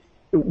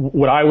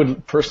what I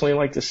would personally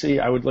like to see.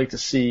 I would like to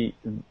see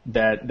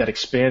that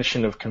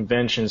expansion of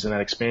conventions and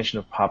that expansion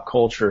of pop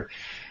culture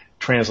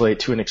translate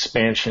to an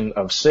expansion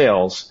of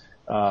sales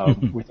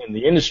within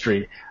the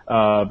industry,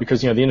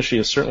 because the industry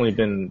has certainly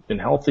been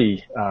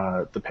healthy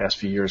the past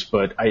few years,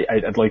 but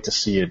I'd like to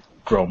see it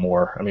grow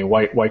more.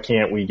 Why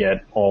can't we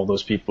get all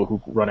those people who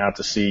run out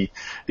to see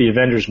the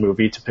Avengers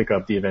movie to pick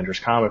up the Avengers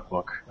comic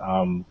book?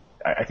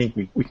 I think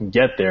we can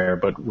get there,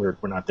 but we're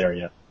not there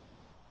yet.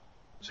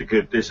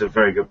 It's a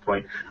very good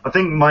point. I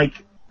think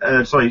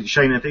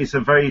Shane, I think it's a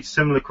very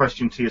similar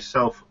question to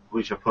yourself,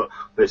 which I put,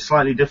 but it's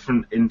slightly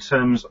different in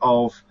terms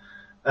of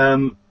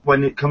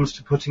when it comes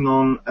to putting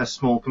on a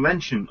small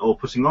convention, or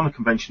putting on a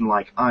convention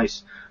like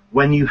ICE,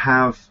 when you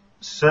have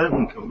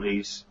certain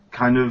companies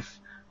kind of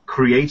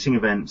creating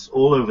events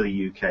all over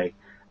the UK.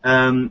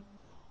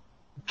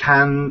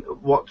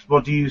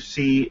 What do you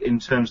see in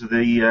terms of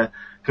the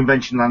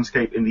convention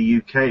landscape in the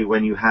UK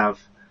when you have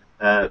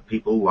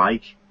people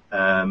like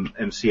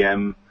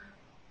MCM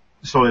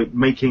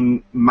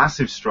making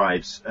massive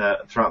strides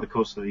throughout the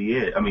course of the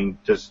year?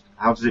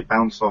 How does it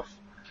bounce off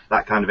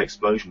that kind of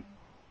explosion?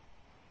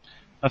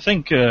 I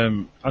think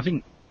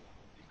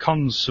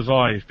cons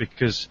survive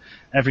because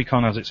every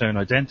con has its own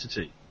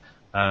identity.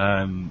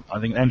 I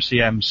think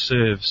MCM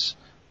serves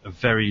a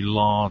very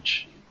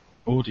large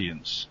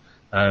audience.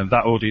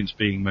 That audience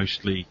being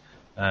mostly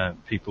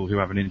people who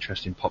have an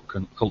interest in pop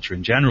culture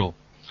in general,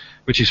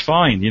 which is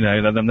fine.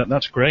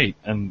 That's great,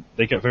 and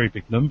they get very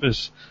big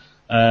numbers.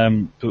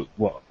 But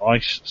what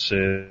ICE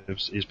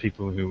serves is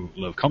people who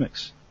love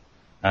comics,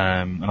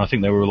 and I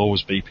think there will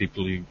always be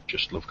people who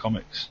just love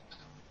comics,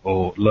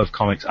 or love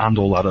comics and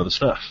all that other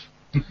stuff.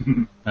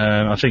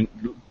 I think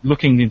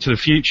looking into the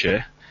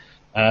future,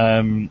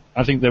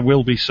 I think there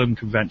will be some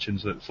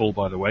conventions that fall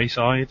by the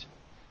wayside.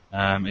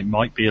 It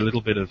might be a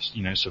little bit of,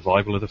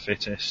 survival of the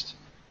fittest,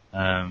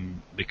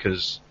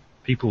 because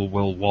people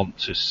will want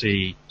to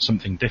see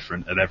something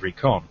different at every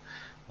con.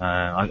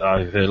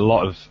 I've heard a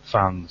lot of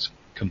fans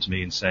come to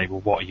me and say,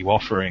 well, what are you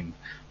offering?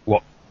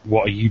 What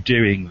are you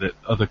doing that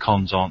other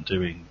cons aren't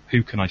doing?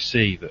 Who can I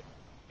see that,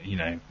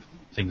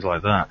 things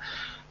like that.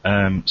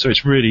 So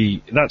it's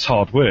really, that's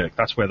hard work.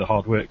 That's where the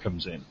hard work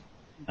comes in.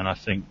 And I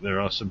think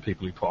there are some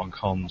people who put on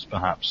cons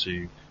perhaps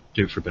who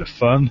do it for a bit of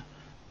fun,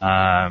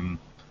 and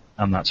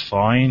that's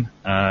fine,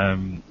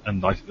 and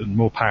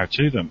more power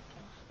to them.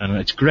 And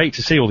it's great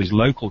to see all these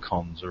local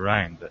cons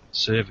around that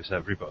service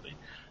everybody.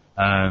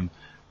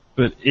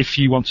 But if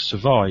you want to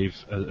survive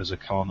as a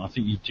con, I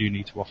think you do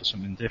need to offer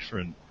something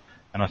different.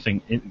 And I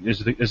think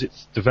as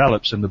it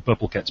develops and the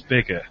bubble gets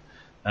bigger,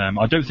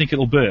 I don't think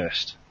it'll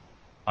burst.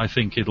 I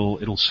think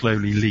it'll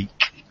slowly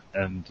leak,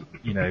 and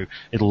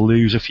it'll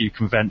lose a few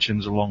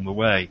conventions along the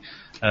way.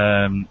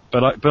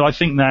 But I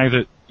think now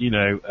that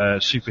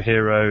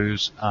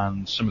superheroes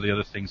and some of the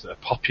other things that are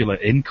popular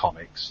in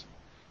comics,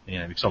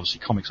 because obviously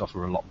comics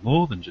offer a lot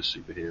more than just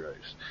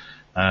superheroes.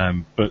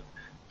 But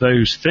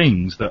those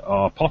things that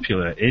are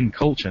popular in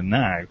culture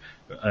now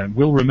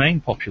will remain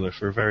popular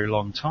for a very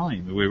long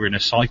time. We're in a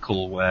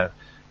cycle where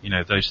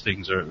those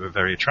things are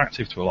very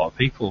attractive to a lot of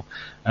people,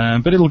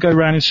 but it'll go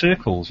round in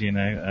circles.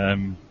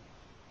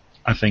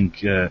 I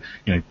think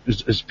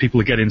as people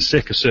are getting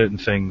sick of certain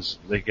things,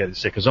 they're getting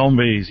sick of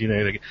zombies.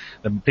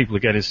 People are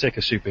getting sick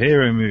of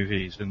superhero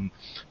movies,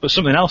 but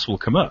something else will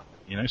come up.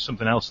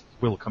 Something else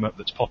will come up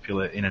that's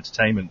popular in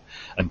entertainment,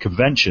 and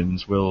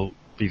conventions will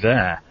be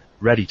there,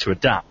 ready to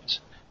adapt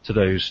to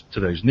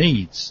those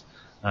needs.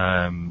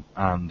 And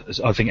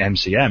I think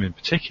MCM in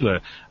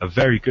particular are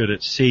very good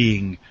at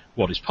seeing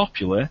what is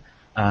popular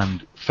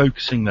and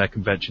focusing their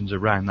conventions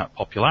around that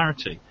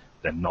popularity,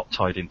 They're not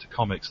tied into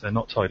comics. They're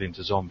not tied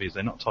into zombies.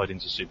 They're not tied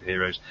into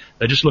superheroes.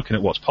 They're just looking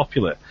at what's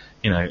popular.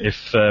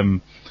 If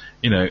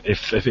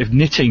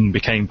knitting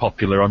became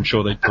popular, I'm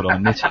sure they'd put on a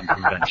knitting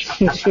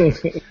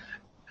convention.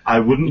 I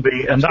wouldn't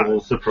be at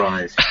all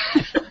surprised.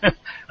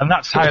 And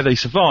that's how they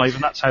survive,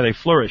 and that's how they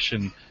flourish,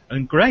 and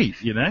great,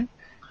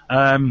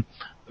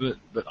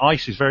 But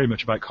ICE is very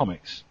much about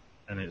comics,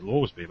 and it'll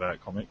always be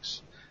about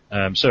comics.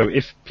 So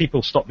if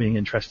people stop being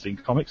interested in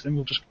comics, then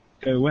we'll just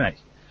go away.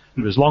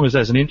 But as long as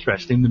there's an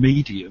interest in the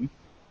medium,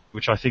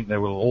 which I think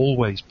there will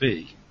always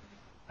be,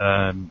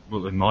 in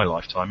my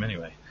lifetime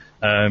anyway,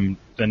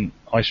 then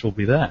ICE will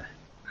be there.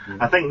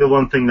 I think the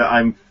one thing that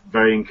I'm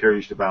very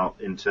encouraged about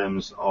in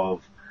terms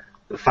of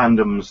the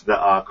fandoms that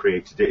are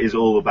created, it is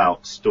all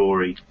about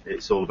story.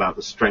 It's all about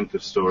the strength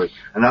of story.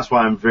 And that's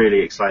why I'm really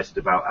excited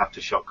about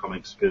Aftershock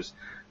Comics, because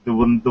the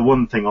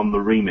one thing on the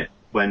remit,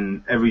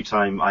 when every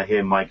time I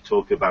hear Mike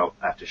talk about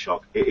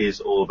Aftershock, it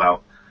is all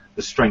about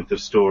the strength of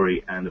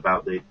story and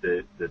about the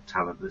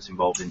talent that's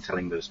involved in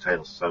telling those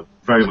tales. So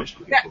very much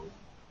looking forward.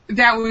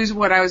 That was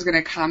what I was going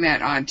to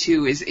comment on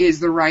too, is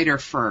the writer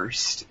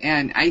first.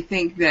 And I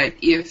think that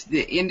if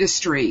the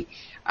industry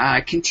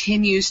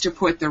continues to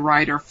put the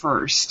writer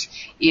first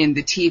in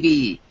the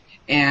TV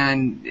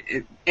and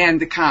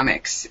the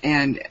comics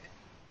and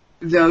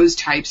those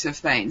types of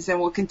things, then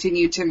we'll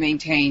continue to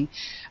maintain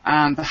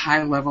the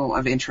high level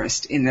of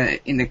interest in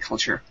the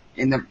culture,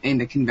 in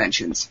the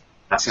conventions.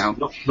 That's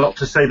not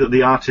to say that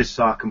the artists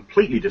are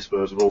completely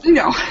disposable.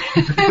 No,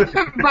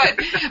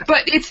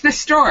 but it's the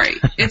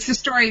story. It's the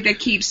story that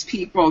keeps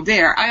people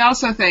there. I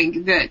also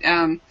think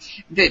that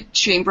that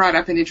Shane brought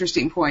up an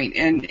interesting point,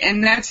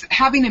 and that's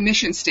having a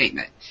mission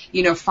statement.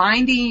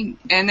 Finding,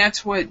 and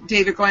that's what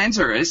David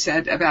Glanzer has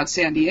said about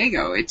San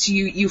Diego. It's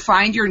you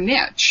find your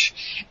niche,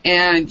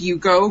 and you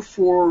go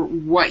for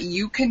what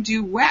you can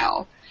do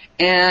well,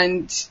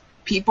 and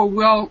people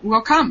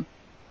will come,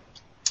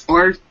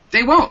 or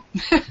they won't,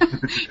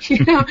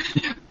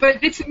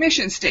 but it's a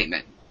mission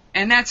statement,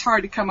 and that's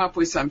hard to come up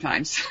with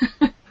sometimes.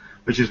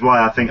 Which is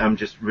why I think I'm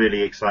just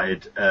really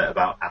excited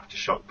about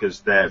Aftershock, because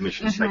their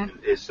mission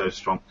statement is so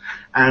strong.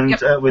 And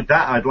with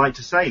that, I'd like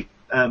to say,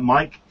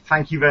 Mike,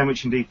 thank you very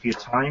much indeed for your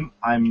time.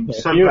 I'm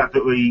glad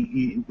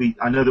that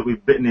I know that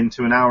we've bitten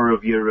into an hour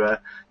of your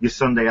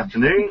Sunday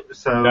afternoon.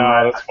 So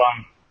no, that's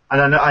fine.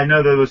 And I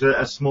know there was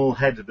a small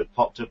head that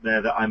popped up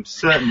there that I'm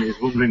certain is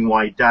wondering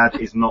why Dad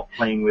is not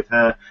playing with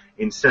her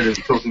instead of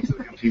talking to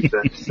the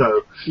computer.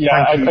 So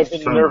yeah, I've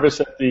been nervous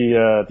that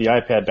the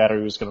iPad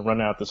battery was going to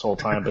run out this whole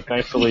time, but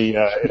thankfully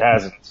it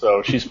hasn't.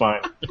 So she's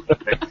fine.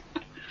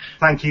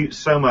 Thank you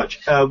so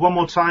much. One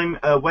more time,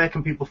 where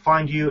can people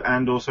find you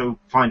and also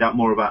find out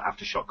more about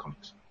Aftershock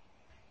Comics?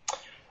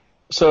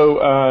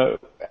 So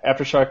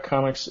Aftershock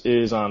Comics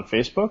is on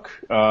Facebook.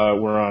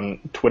 We're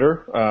on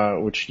Twitter,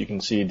 which you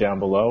can see down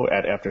below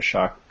at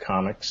Aftershock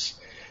Comics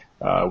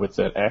with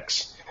an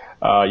X.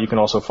 You can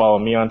also follow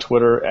me on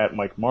Twitter at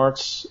Mike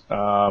Martz.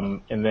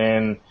 And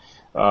then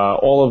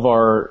all of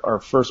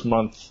our first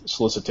month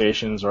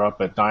solicitations are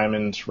up at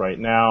Diamond right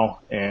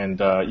now, and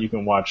you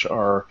can watch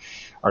our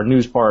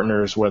news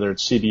partners, whether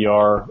it's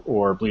CBR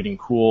or Bleeding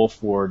Cool,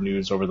 for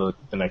news over the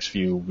next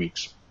few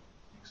weeks.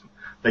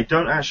 They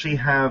don't actually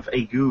have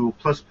a Google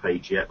Plus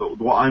page yet, but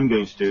what I'm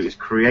going to do is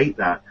create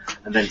that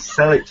and then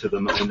sell it to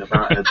them in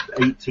about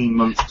 18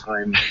 months'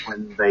 time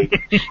when they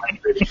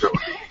really grow up.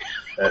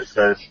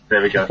 So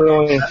there we go.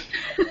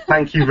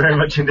 Thank you very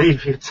much indeed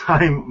for your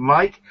time,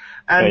 Mike.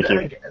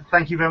 And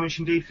thank you very much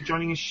indeed for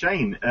joining us,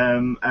 Shane.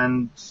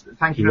 And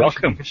thank you. You're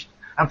welcome.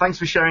 And thanks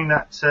for sharing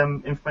that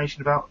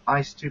information about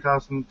ICE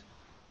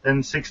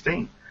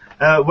 2016.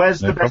 Where's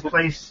the best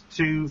place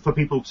for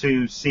people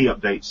to see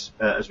updates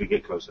as we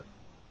get closer?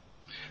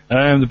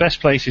 The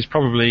best place is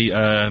probably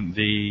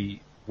the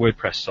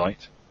WordPress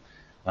site.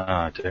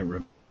 I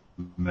don't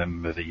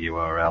remember the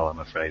URL, I'm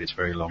afraid. It's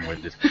very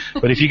long-winded.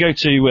 But if you go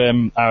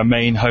to our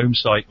main home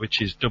site,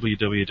 which is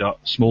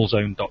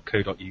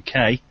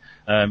www.smallzone.co.uk,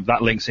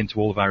 that links into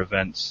all of our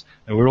events.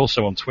 And we're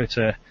also on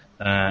Twitter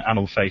and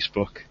on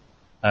Facebook.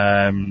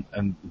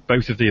 And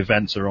both of the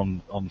events are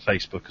on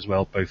Facebook as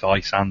well, both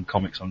ICE and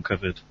Comics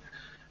Uncovered.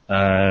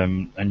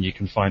 And you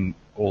can find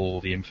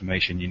all the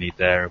information you need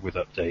there with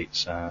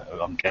updates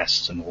on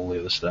guests and all the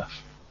other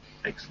stuff.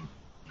 Excellent.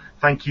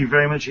 Thank you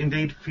very much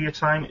indeed for your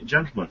time,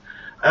 gentlemen.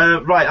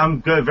 Right,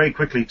 I'm going to very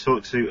quickly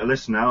talk to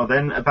Alyssa now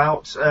then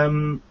about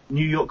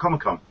New York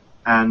Comic Con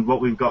and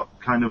what we've got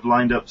kind of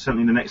lined up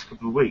certainly in the next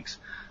couple of weeks.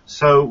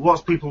 So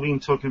what's people been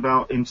talking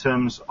about in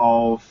terms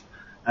of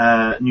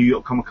New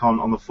York Comic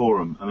Con on the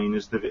forum? I mean,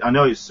 I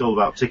know it's still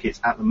about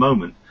tickets at the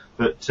moment,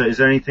 but is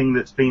there anything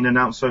that's been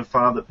announced so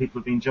far that people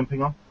have been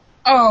jumping on?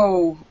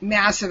 Oh,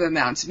 massive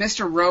amounts.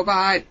 Mr.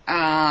 Robot,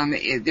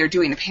 they're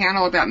doing a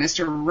panel about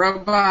Mr.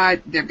 Robot.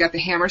 They've got the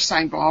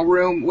Hammerstein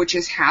Ballroom, which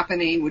is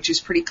happening, which is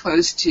pretty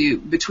close to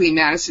between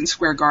Madison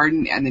Square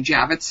Garden and the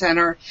Javits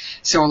Center.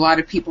 So a lot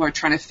of people are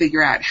trying to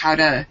figure out how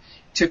to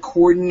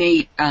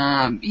coordinate,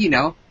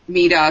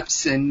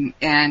 meetups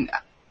and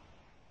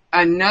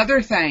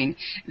another thing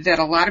that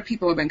a lot of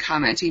people have been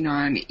commenting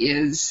on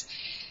is,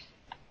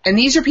 and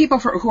these are people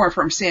who are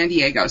from San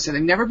Diego, so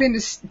they've never been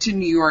to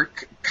New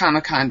York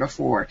Comic Con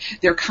before.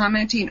 They're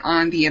commenting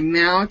on the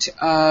amount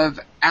of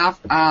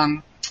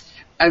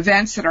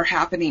events that are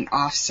happening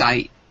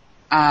off-site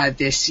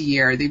this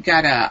year. They've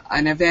got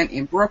an event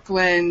in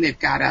Brooklyn. They've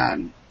got a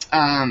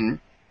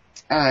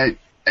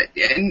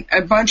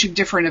bunch of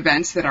different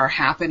events that are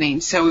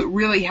happening. So it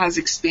really has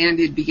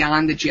expanded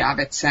beyond the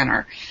Javits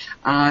Center.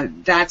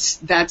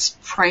 That's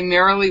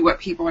primarily what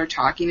people are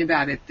talking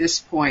about at this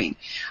point.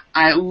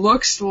 It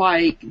looks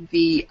like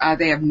they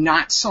have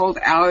not sold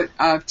out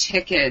of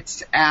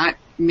tickets at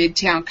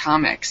Midtown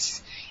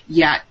Comics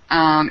yet,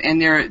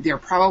 and they're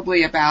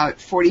probably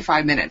about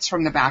 45 minutes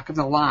from the back of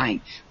the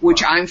line,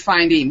 which I'm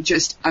finding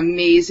just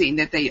amazing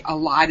that they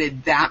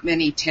allotted that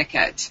many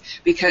tickets,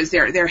 because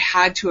there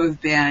had to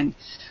have been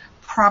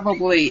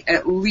probably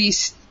at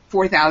least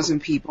 4,000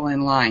 people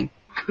in line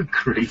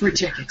for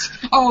tickets.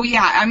 Oh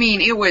yeah, I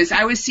mean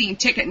I was seeing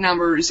ticket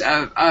numbers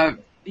of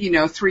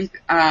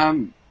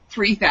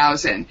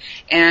 3,000,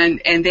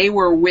 and they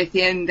were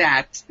within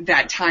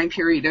that time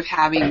period of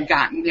having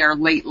gotten there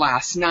late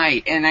last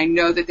night, and I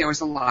know that there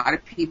was a lot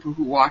of people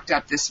who walked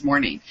up this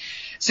morning.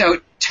 So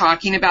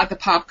talking about the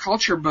pop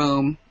culture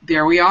boom,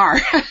 there we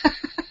are.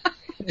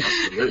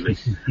 Absolutely.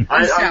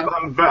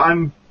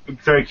 I'm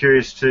very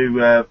curious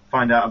to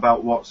find out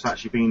about what's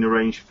actually being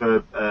arranged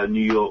for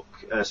New York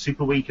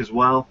Super Week as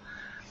well.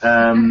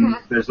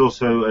 There's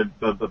also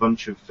a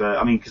bunch of,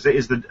 because it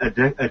is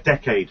a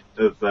decade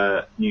of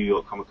New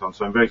York Comic Con,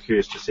 so I'm very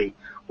curious to see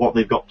what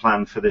they've got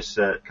planned for this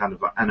kind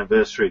of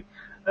anniversary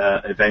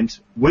event,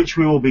 which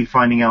we will be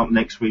finding out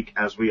next week,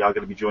 as we are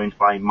going to be joined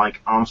by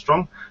Mike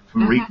Armstrong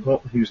from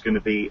Repop, who's going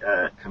to be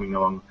coming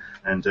along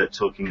and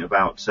talking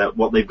about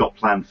what they've got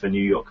planned for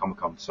New York Comic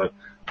Con. So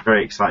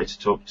very excited to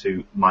talk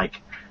to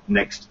Mike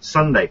next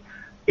Sunday.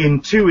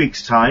 In 2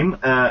 weeks' time,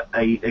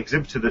 a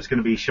exhibitor that's going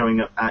to be showing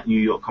up at New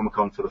York Comic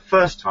Con for the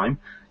first time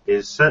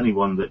is certainly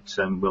one that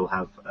will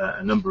have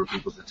a number of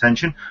people's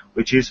attention,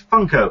 which is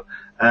Funko.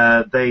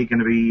 They're going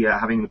to be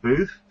having the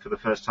booth for the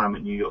first time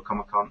at New York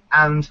Comic Con,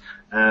 and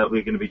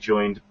we're going to be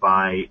joined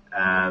by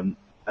a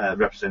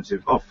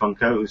representative of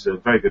Funko, who's a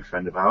very good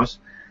friend of ours.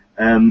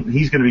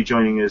 He's going to be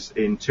joining us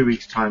in 2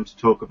 weeks' time to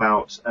talk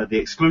about the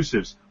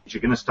exclusives, which are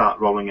going to start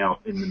rolling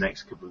out in the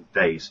next couple of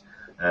days.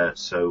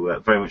 So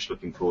very much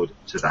looking forward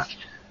to that.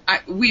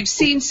 We've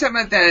seen some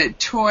of the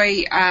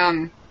toy,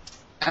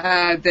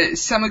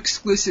 some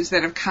exclusives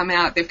that have come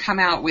out. They've come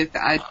out with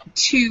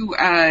two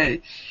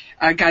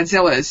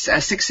Godzillas,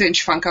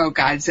 6-inch Funko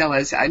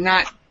Godzillas.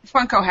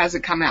 Funko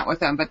hasn't come out with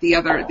them, but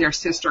their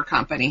sister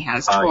company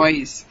has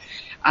toys,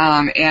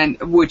 and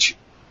which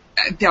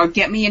they'll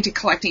get me into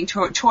collecting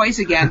toys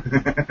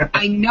again.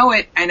 I know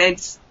it, and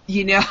it's,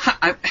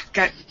 I've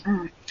got.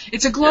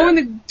 It's a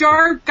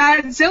glow-in-the-dark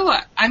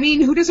Godzilla. I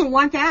mean, who doesn't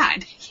want that?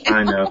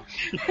 I know.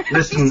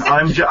 Listen,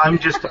 I'm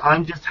just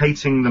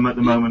hating them at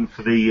the moment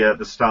for the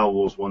Star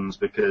Wars ones,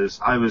 because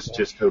I was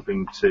just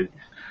hoping to.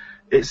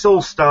 It's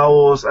all Star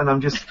Wars, and I'm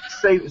just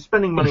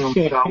spending money on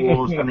Star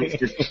Wars, and it's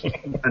just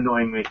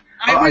annoying me.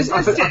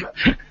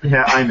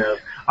 Yeah, I know.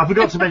 I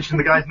forgot to mention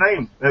the guy's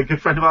name. A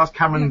good friend of ours,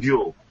 Cameron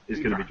Buell, is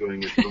going to be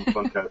joining us from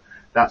Funko.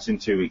 That's in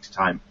 2 weeks'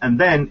 time, and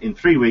then in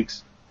 3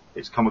 weeks.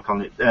 It's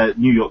Comic-Con,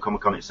 New York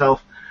Comic Con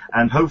itself,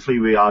 and hopefully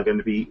we are going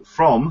to be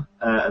from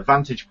a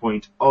vantage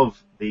point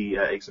of the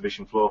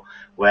exhibition floor,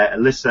 where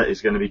Alyssa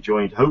is going to be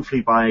joined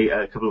hopefully by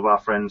a couple of our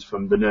friends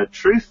from The Nerd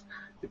Truth,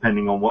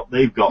 depending on what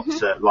they've got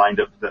lined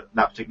up that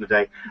particular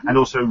day, and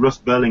also Russ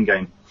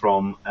Burlingame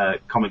from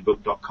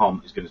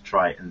comicbook.com is going to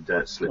try and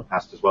slip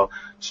past as well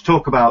to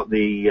talk about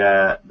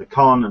the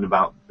con and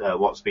about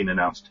what's been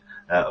announced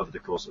over the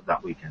course of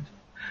that weekend.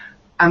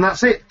 And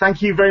that's it.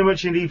 Thank you very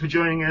much indeed for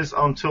joining us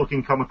on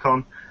Talking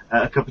Comic-Con,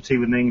 a cup of tea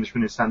with an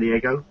Englishman in San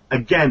Diego.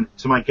 Again,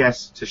 to my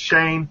guests, to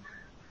Shane,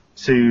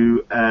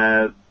 to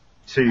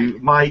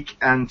Mike,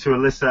 and to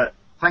Alyssa,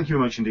 thank you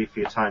very much indeed for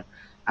your time.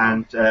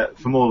 And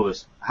from all of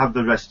us, have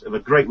the rest of a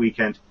great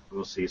weekend, and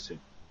we'll see you soon.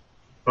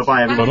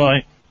 Bye-bye, everybody.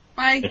 Bye-bye.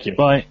 Bye. Thank you.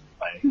 Bye.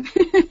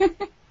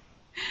 Bye.